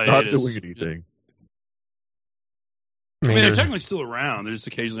career on just hiatus. Not doing anything. I mean, they're technically still around. They're just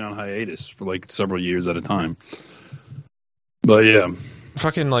occasionally on hiatus for like several years at a time. But yeah,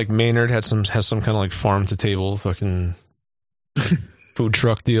 fucking like Maynard has some kind of like farm to table fucking food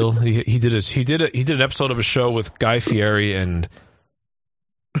truck deal. He did an episode of a show with Guy Fieri and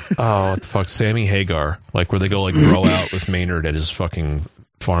what the fuck, Sammy Hagar, like where they go like bro out with Maynard at his fucking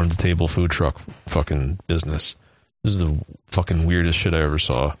farm to table food truck fucking business. This is the fucking weirdest shit I ever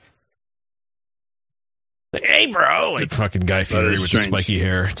saw. Like, hey bro, like fucking Guy Fieri with the spiky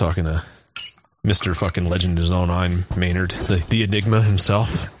hair talking to Mr. fucking Legend of Zone 9 Maynard, the Enigma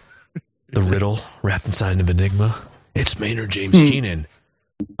himself. The riddle wrapped inside an enigma. It's Maynard James Keenan.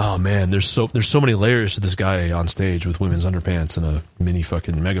 Oh man, there's so many layers to this guy on stage with women's underpants and a mini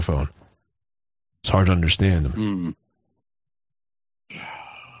fucking megaphone. It's hard to understand him.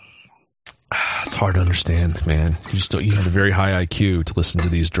 It's hard to understand, man. You have a very high IQ to listen to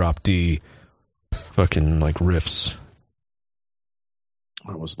these drop D fucking like riffs.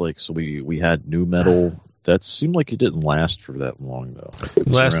 It was like, so we had new metal. That seemed like it didn't last for that long, though. It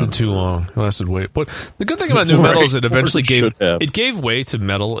lasted too long. It lasted way. But the good thing about new metal is it eventually gave way to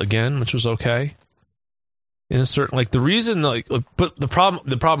metal again, which was okay. In a certain, like, the reason, like, but the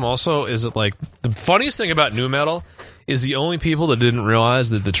problem also is that, like, the funniest thing about new metal is the only people that didn't realize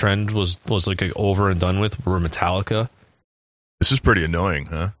that the trend was like over and done with were Metallica. This is pretty annoying,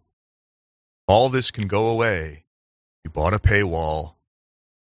 huh? All this can go away. You bought a paywall.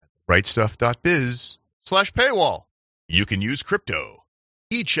 rightstuff.biz/paywall. You can use crypto,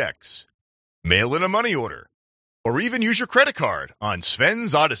 e-checks, mail in a money order, or even use your credit card on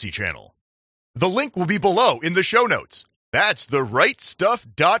Sven's Odyssey channel. The link will be below in the show notes. That's the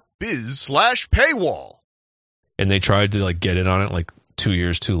rightstuff.biz/paywall. And they tried to like get in on it like 2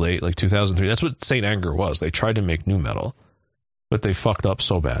 years too late, like 2003. That's what Saint Anger was. They tried to make new metal, but they fucked up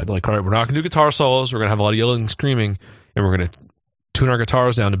so bad. Like, all right, we're not going to do guitar solos. We're going to have a lot of yelling and screaming, and we're going to tune our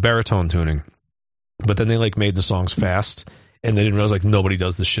guitars down to baritone tuning. But then they like made the songs fast, and they didn't realize like nobody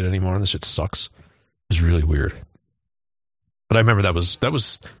does this shit anymore. This shit sucks. It's really weird. But I remember that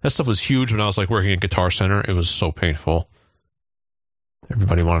stuff was huge when I was like working at Guitar Center. It was so painful.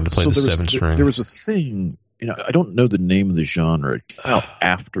 Everybody wanted to play the 7-string. There was a thing, I don't know the name of the genre. It came out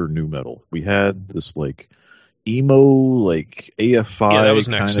after new metal. We had this like emo, like AFI. Yeah, that was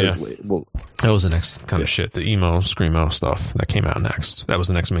next. That was the next kind of shit. The emo, screamo stuff that came out next. That was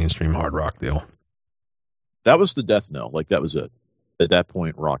the next mainstream hard rock deal. That was the death knell. Like that was it. At that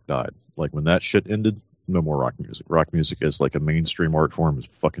point, rock died. Like when that shit ended, no more rock music. Rock music as like a mainstream art form is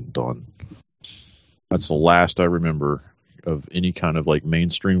fucking done. That's the last I remember of any kind of like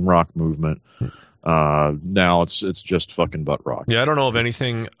mainstream rock movement. Now it's just fucking butt rock. Yeah, I don't know of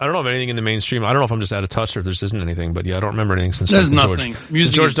anything in the mainstream. I don't know if I'm just out of touch or if there just isn't anything, but yeah, I don't remember anything since There's like, nothing. the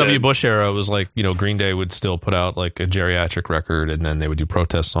George W. Bush era was like, Green Day would still put out like a geriatric record, and then they would do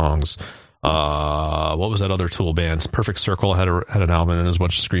protest songs. What was that other Tool band? Perfect Circle had an album, and it was a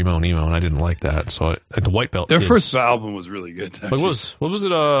bunch of screamo and emo, and I didn't like that. So the White Belt. Their kids, first album was really good. Like, what was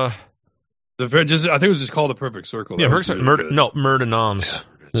it? I think it was just called The Perfect Circle. Yeah, Murder Noms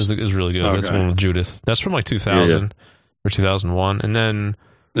is really good. Okay. That's one with Judith. That's from like 2000 or 2001. And then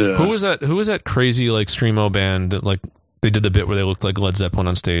who was that crazy like screamo band that like they did the bit where they looked like Led Zeppelin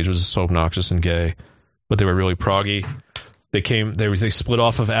on stage? It was so obnoxious and gay, but they were really proggy. They split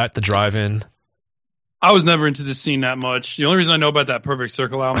off of At the Drive-In. I was never into this scene that much. The only reason I know about that Perfect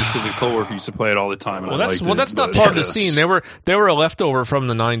Circle album is because a coworker used to play it all the time. And that's not part of the scene. They were a leftover from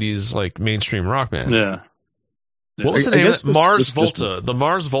the '90s like mainstream rock band. Yeah. What was the name of it? Mars Volta. The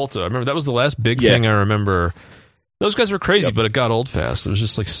Mars Volta. I remember that was the last big thing I remember. Those guys were crazy, but it got old fast. It was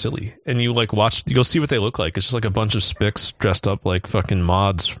just like silly. And you like you go see what they look like. It's just like a bunch of spics dressed up like fucking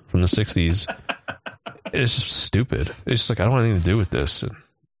mods from the '60s. It's just stupid. It's just like I don't want anything to do with this.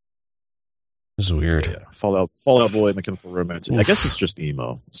 This is weird. Yeah. Fallout Boy, Mechanical Romance. I guess it's just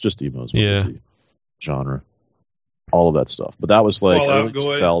emo. It's just emo's genre. All of that stuff. But that was like early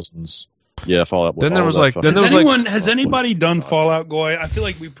 2000s. Yeah, Fallout Boy. Then there was like has anybody done Fallout Boy? I feel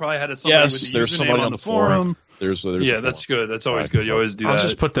like we probably had somebody with the username on the forum. There's that's good. That's always good. You always do that. I'll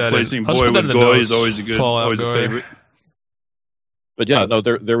just put that Replacing in. Boy with Goy is always a good, always a favorite. But yeah, no,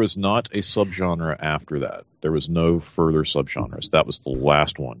 there was not a subgenre after that. There was no further subgenres. That was the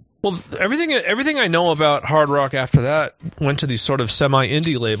last one. Well, everything I know about hard rock after that went to these sort of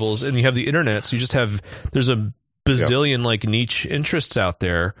semi-indie labels, and you have the internet, so you just there's a bazillion like niche interests out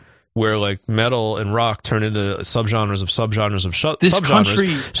there where like metal and rock turn into subgenres of subgenres of subgenres. This country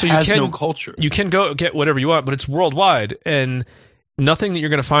has no culture. You can go get whatever you want, but it's worldwide, and nothing that you're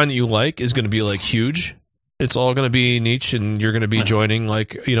going to find that you like is going to be like huge. It's all going to be niche, and you're going to be joining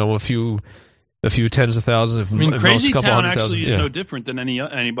like a few tens of thousands. Crazy Town actually is no different than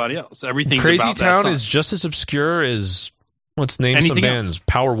anybody else. Everything's Crazy about Town that is just as obscure as let's name some bands.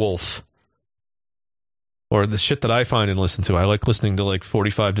 Powerwolf, or the shit that I find and listen to. I like listening to like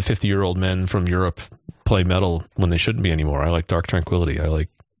 45 to 50-year-old men from Europe play metal when they shouldn't be anymore. I like Dark Tranquillity.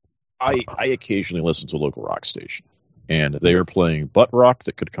 I occasionally listen to a local rock station. And they are playing butt rock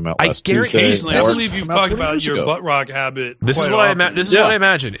that could come out last Tuesday. I believe you've talked about your butt rock habit. This is what I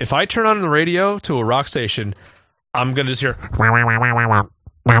imagine. If I turn on the radio to a rock station, I'm going to just hear.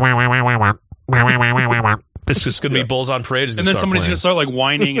 It's just going to be Bulls on Parade. And then somebody's going to start like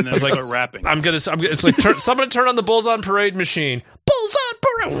whining and then start rapping. It's like somebody turn on the Bulls on Parade machine. Bulls on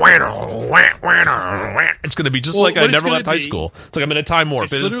Parade. It's going to be just like I never left high school. It's like I'm in a time warp.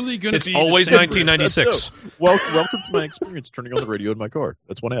 It's literally going to be always 1996. Welcome to my experience turning on the radio in my car.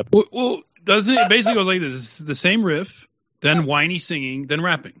 That's what happens. Well, doesn't it basically goes like this? The same riff, then whiny singing, then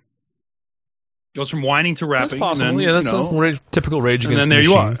rapping. Goes from whining to rapping. That's possible. And then, that's typical Rage Against the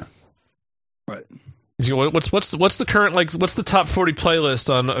Machine. And then there you are. Right. What's the current what's the top 40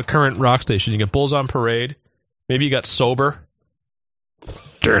 playlist on a current rock station? You got Bulls on Parade. Maybe you got Sober.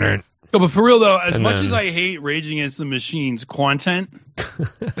 No, but for real though, as much as I hate Rage Against the Machine's content,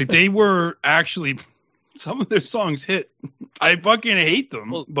 like they were actually some of their songs hit. I fucking hate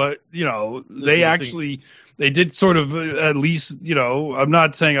them, but they did sort of at least I'm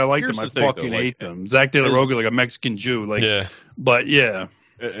not saying I like them. I fucking hate them. Zach De La Roga like a Mexican Jew, but yeah.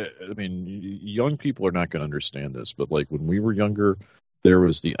 I mean, young people are not going to understand this, but like when we were younger, there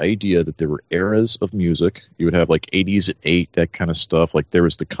was the idea that there were eras of music. You would have like 80s at 8, that kind of stuff. Like there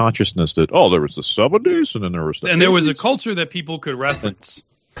was the consciousness that, there was the 70s and then there was the 80s. There was a culture that people could reference.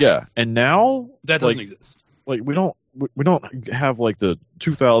 And now that doesn't exist. Like we don't have like the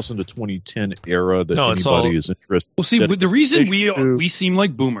 2000 to 2010 era that anybody is interested. Well, see, the reason we seem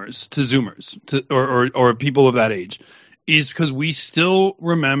like boomers to Zoomers or people of that age is because we still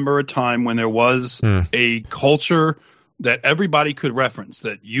remember a time when there was a culture that everybody could reference,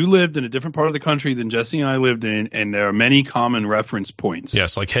 that you lived in a different part of the country than Jesse and I lived in, and there are many common reference points.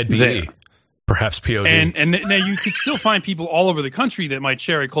 Yes, like Head BE, perhaps POD. And now you could still find people all over the country that might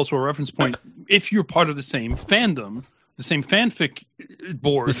share a cultural reference point if you're part of the same fandom, the same fanfic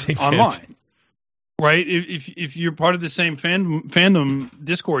board online. Right? If you're part of the same fandom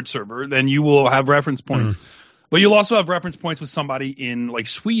Discord server, then you will have reference points. But you'll also have reference points with somebody in like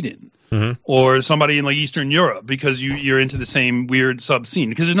Sweden or somebody in like Eastern Europe because you're into the same weird sub scene.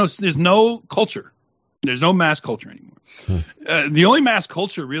 Because there's no culture. There's no mass culture anymore. The only mass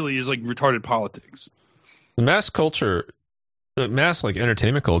culture really is like retarded politics. The mass culture the mass like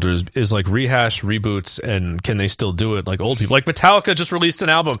entertainment culture is like rehash reboots, and can they still do it like old people? Like Metallica just released an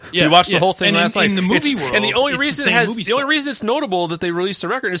album. We watched the whole thing last night. In the movie world, and the only reason it's notable that they released a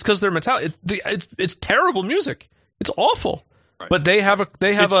record is because they're Metallica. It's terrible music. It's awful. Right. But they have a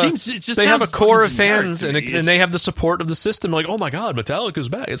core of fans, and they have the support of the system. Like, oh my God, Metallica's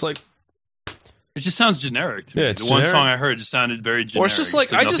back. It's like, it just sounds generic to me. It's one song I heard just sounded very generic. Or it's just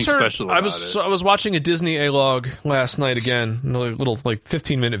like, I just heard, I was watching a Disney A-log last night again, another little like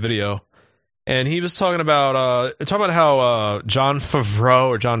 15-minute video, and he was talking about how Jon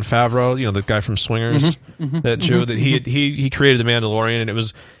Favreau, you know, the guy from Swingers, that Jew, that he created the Mandalorian, and it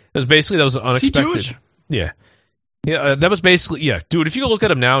was basically, that was unexpected. Is he Jewish? Yeah. Yeah, that was basically, dude, if you look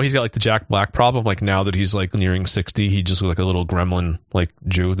at him now, he's got like the Jack Black problem. Like now that he's like nearing 60, he just looks like a little gremlin, like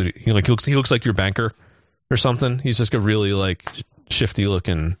Jew. That he looks like your banker or something. He's just a really like shifty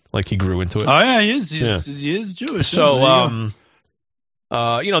looking, like he grew into it. Oh yeah, he is. He is Jewish. So,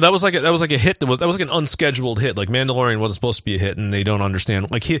 you know, that was like a hit. That was like an unscheduled hit. Like Mandalorian wasn't supposed to be a hit, and they don't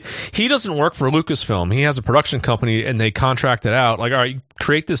understand. Like he doesn't work for Lucasfilm. He has a production company, and they contract it out. Like, all right,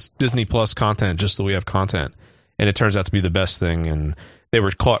 create this Disney Plus content just so we have content. And it turns out to be the best thing, and they were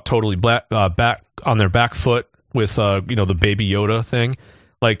caught totally back on their back foot with you know, the Baby Yoda thing.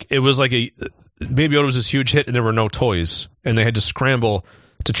 Like, it was like Baby Yoda was this huge hit, and there were no toys, and they had to scramble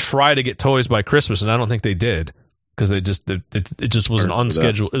to try to get toys by Christmas, and I don't think they did, because it just was an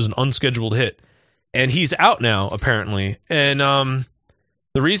unscheduled hit. And he's out now apparently, and the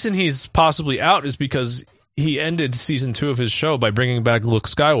reason he's possibly out is because he ended season 2 of his show by bringing back Luke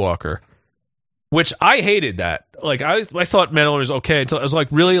Skywalker. Which I hated that. Like, I thought Mandalorian was okay until I was like,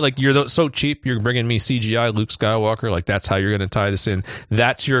 really? Like, you're so cheap, you're bringing me CGI Luke Skywalker? Like, that's how you're going to tie this in?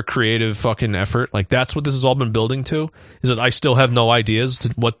 That's your creative fucking effort? Like, that's what this has all been building to? Is that I still have no ideas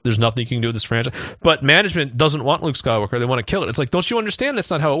to there's nothing you can do with this franchise? But management doesn't want Luke Skywalker. They want to kill it. It's like, don't you understand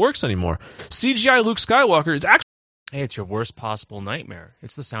that's not how it works anymore? CGI Luke Skywalker is actually... Hey, it's your worst possible nightmare.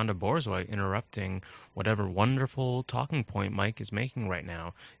 It's the sound of Borzoi interrupting whatever wonderful talking point Mike is making right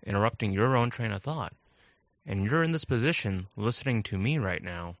now, interrupting your own train of thought. And you're in this position listening to me right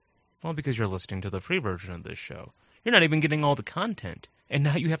now, well, because you're listening to the free version of this show. You're not even getting all the content, and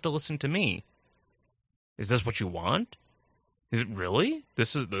now you have to listen to me. Is this what you want? Is it really?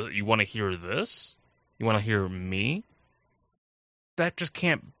 You want to hear this? You want to hear me? That just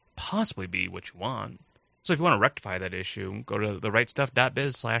can't possibly be what you want. So if you want to rectify that issue, go to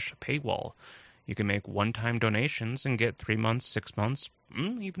therightstuff.biz/paywall. You can make one-time donations and get 3 months, 6 months,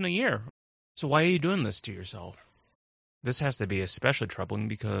 even a year. So why are you doing this to yourself? This has to be especially troubling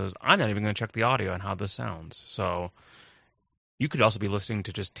because I'm not even going to check the audio on how this sounds. So you could also be listening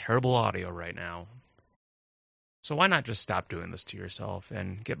to just terrible audio right now. So why not just stop doing this to yourself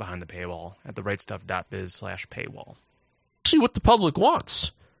and get behind the paywall at therightstuff.biz/paywall? Actually, what the public wants.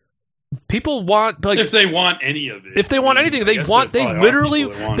 People want, like, if they want any of it. If they want anything,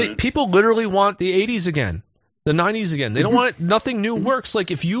 people literally want the 80s again, the 90s again. They don't want it, nothing new works.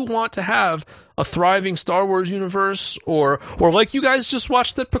 Like, if you want to have a thriving Star Wars universe, or like you guys just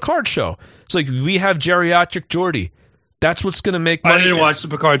watched the Picard show. It's like, we have geriatric Geordi. That's what's going to make money. I didn't watch the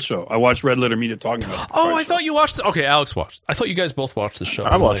Picard show. I watched Red Letter Media talking about the Picard I thought you watched it. Okay, Alex watched. I thought you guys both watched the show.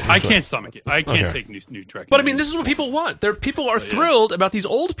 I can't stomach it. I can't take new Trek. But I mean, this is what people want. People are thrilled about these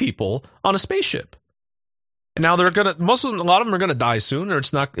old people on a spaceship. And now a lot of them are gonna die soon, or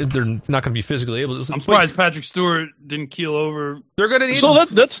they're not gonna be physically able to. I'm surprised Patrick Stewart didn't keel over. They're gonna need. So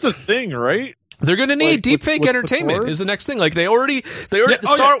that's the thing, right? They're going to need deepfake entertainment is the next thing. Like,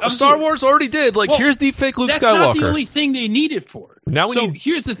 Star Wars already did. Like, here's deepfake Luke Skywalker. That's not the only thing they need it for.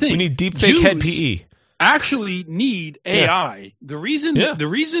 Here's the thing. We need deepfake head PE. Actually need AI. Yeah. The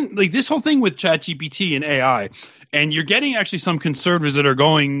reason, like, this whole thing with ChatGPT and AI, and you're getting actually some conservatives that are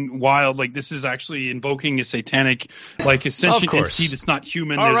going wild, like, this is actually invoking a satanic, like, a sentient entity that's not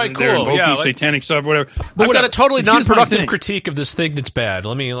human. All right, they're invoking satanic stuff, whatever. I've got a totally non-productive critique of this thing that's bad.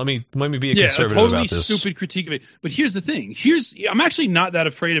 Let me be a conservative about this. A totally stupid critique of it. But here's the thing. I'm actually not that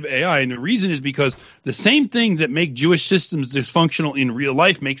afraid of AI, and the reason is because the same thing that make Jewish systems dysfunctional in real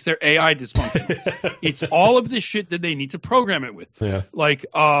life makes their AI dysfunctional. It's all of this shit that they need to program it with. Yeah. Like,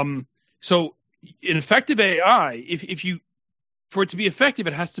 so an effective AI, for it to be effective,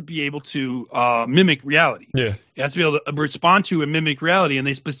 it has to be able to mimic reality. Yeah. It has to be able to respond to and mimic reality, and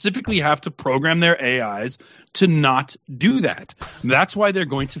they specifically have to program their AIs to not do that. That's why they're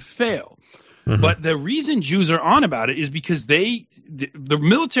going to fail. Mm-hmm. But the reason Jews are on about it is because the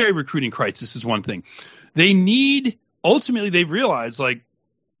military recruiting crisis is one thing. Ultimately, they've realized, like,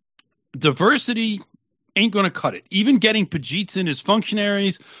 diversity ain't going to cut it. Even getting Pajitsin as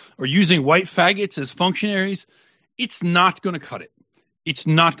functionaries or using white faggots as functionaries it's not going to cut it. It's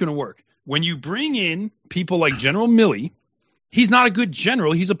not going to work. When you bring in people like General Milley, he's not a good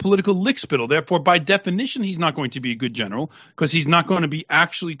general. He's a political lickspittle. Therefore, by definition, he's not going to be a good general because he's not going to be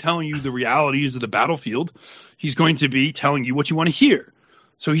actually telling you the realities of the battlefield. He's going to be telling you what you want to hear.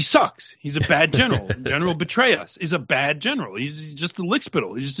 So he sucks. He's a bad general. General Betrayus is a bad general. He's just a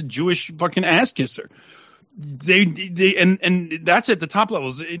lickspittle. He's just a Jewish fucking ass kisser. And that's at the top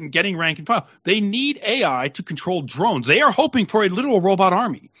levels in getting rank and file. They need AI to control drones. They are hoping for a literal robot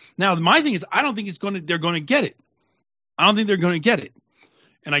army. Now, my thing is, I don't think they're going to get it. I don't think they're going to get it.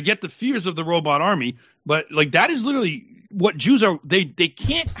 And I get the fears of the robot army, but like that is literally what Jews are. They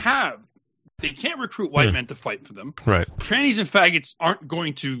can't recruit white men to fight for them. Right. Trannies and faggots aren't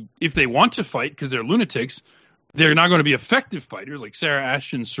going to, if they want to fight because they're lunatics, they're not going to be effective fighters like Sarah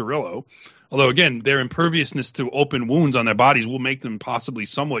Ashton Cirillo. Although, again, their imperviousness to open wounds on their bodies will make them possibly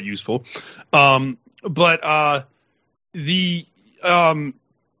somewhat useful. They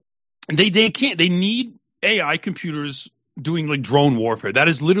can't. They need AI computers doing like drone warfare. That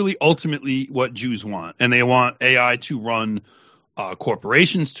is literally ultimately what Jews want. And they want AI to run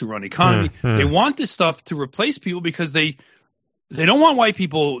corporations, to run economy. They want this stuff to replace people because they don't want white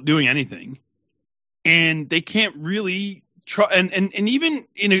people doing anything. And they can't really try. And even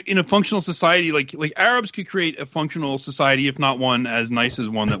in a functional society, like Arabs could create a functional society, if not one as nice as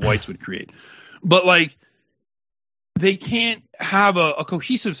one that whites would create. But like, they can't have a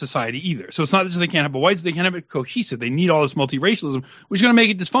cohesive society either. So it's not just they can't have a whites, they can't have it cohesive. They need all this multiracialism, which is going to make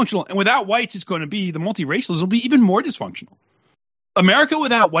it dysfunctional. And without whites, it's going to be the multiracialism will be even more dysfunctional. America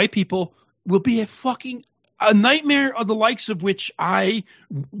without white people will be a nightmare of the likes of which I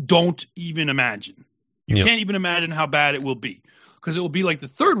don't even imagine. You can't even imagine how bad it will be. Because it will be like the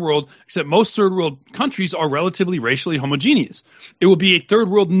third world, except most third world countries are relatively racially homogeneous. It will be a third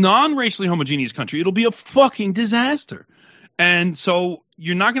world non-racially homogeneous country. It'll be a fucking disaster. And so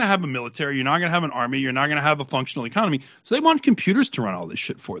you're not going to have a military. You're not going to have an army. You're not going to have a functional economy. So they want computers to run all this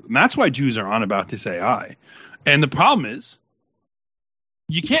shit for them. That's why Jews are on about this AI. And the problem is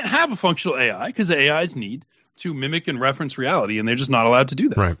you can't have a functional AI because the AIs need to mimic and reference reality, and they're just not allowed to do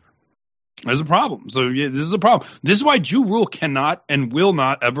that. Right. There's a problem. So yeah, this is a problem. This is why Jew rule cannot and will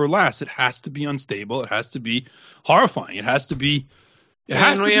not ever last. It has to be unstable. It has to be horrifying. It has to be. We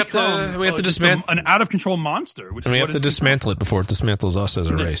have to dismantle an out of control monster. And we have to dismantle it before it dismantles us as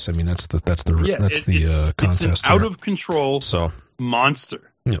a race. I mean, that's the contest. It's an out of control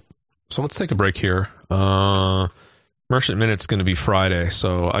monster. Yep. So let's take a break here. Merchant Minute's going to be Friday,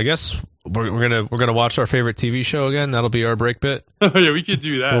 so I guess we're gonna watch our favorite TV show again. That'll be our break bit. Yeah, we could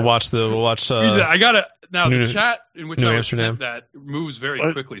do that. We'll watch. I gotta now the chat in which I was sent that moves very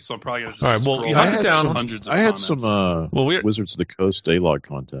quickly, so I'm probably gonna just. All right, well, you hunt it down. I had some Wizards of the Coast A-Log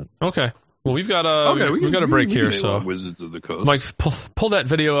content. Okay. Well, we've got a break here, so Wizards of the Coast. Mike, pull that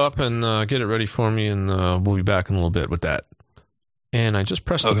video up and get it ready for me, and we'll be back in a little bit with that. And I just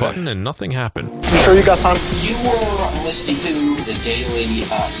pressed the button and nothing happened. You sure you got time? You were listening to the Daily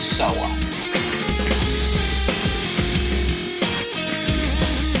SOA.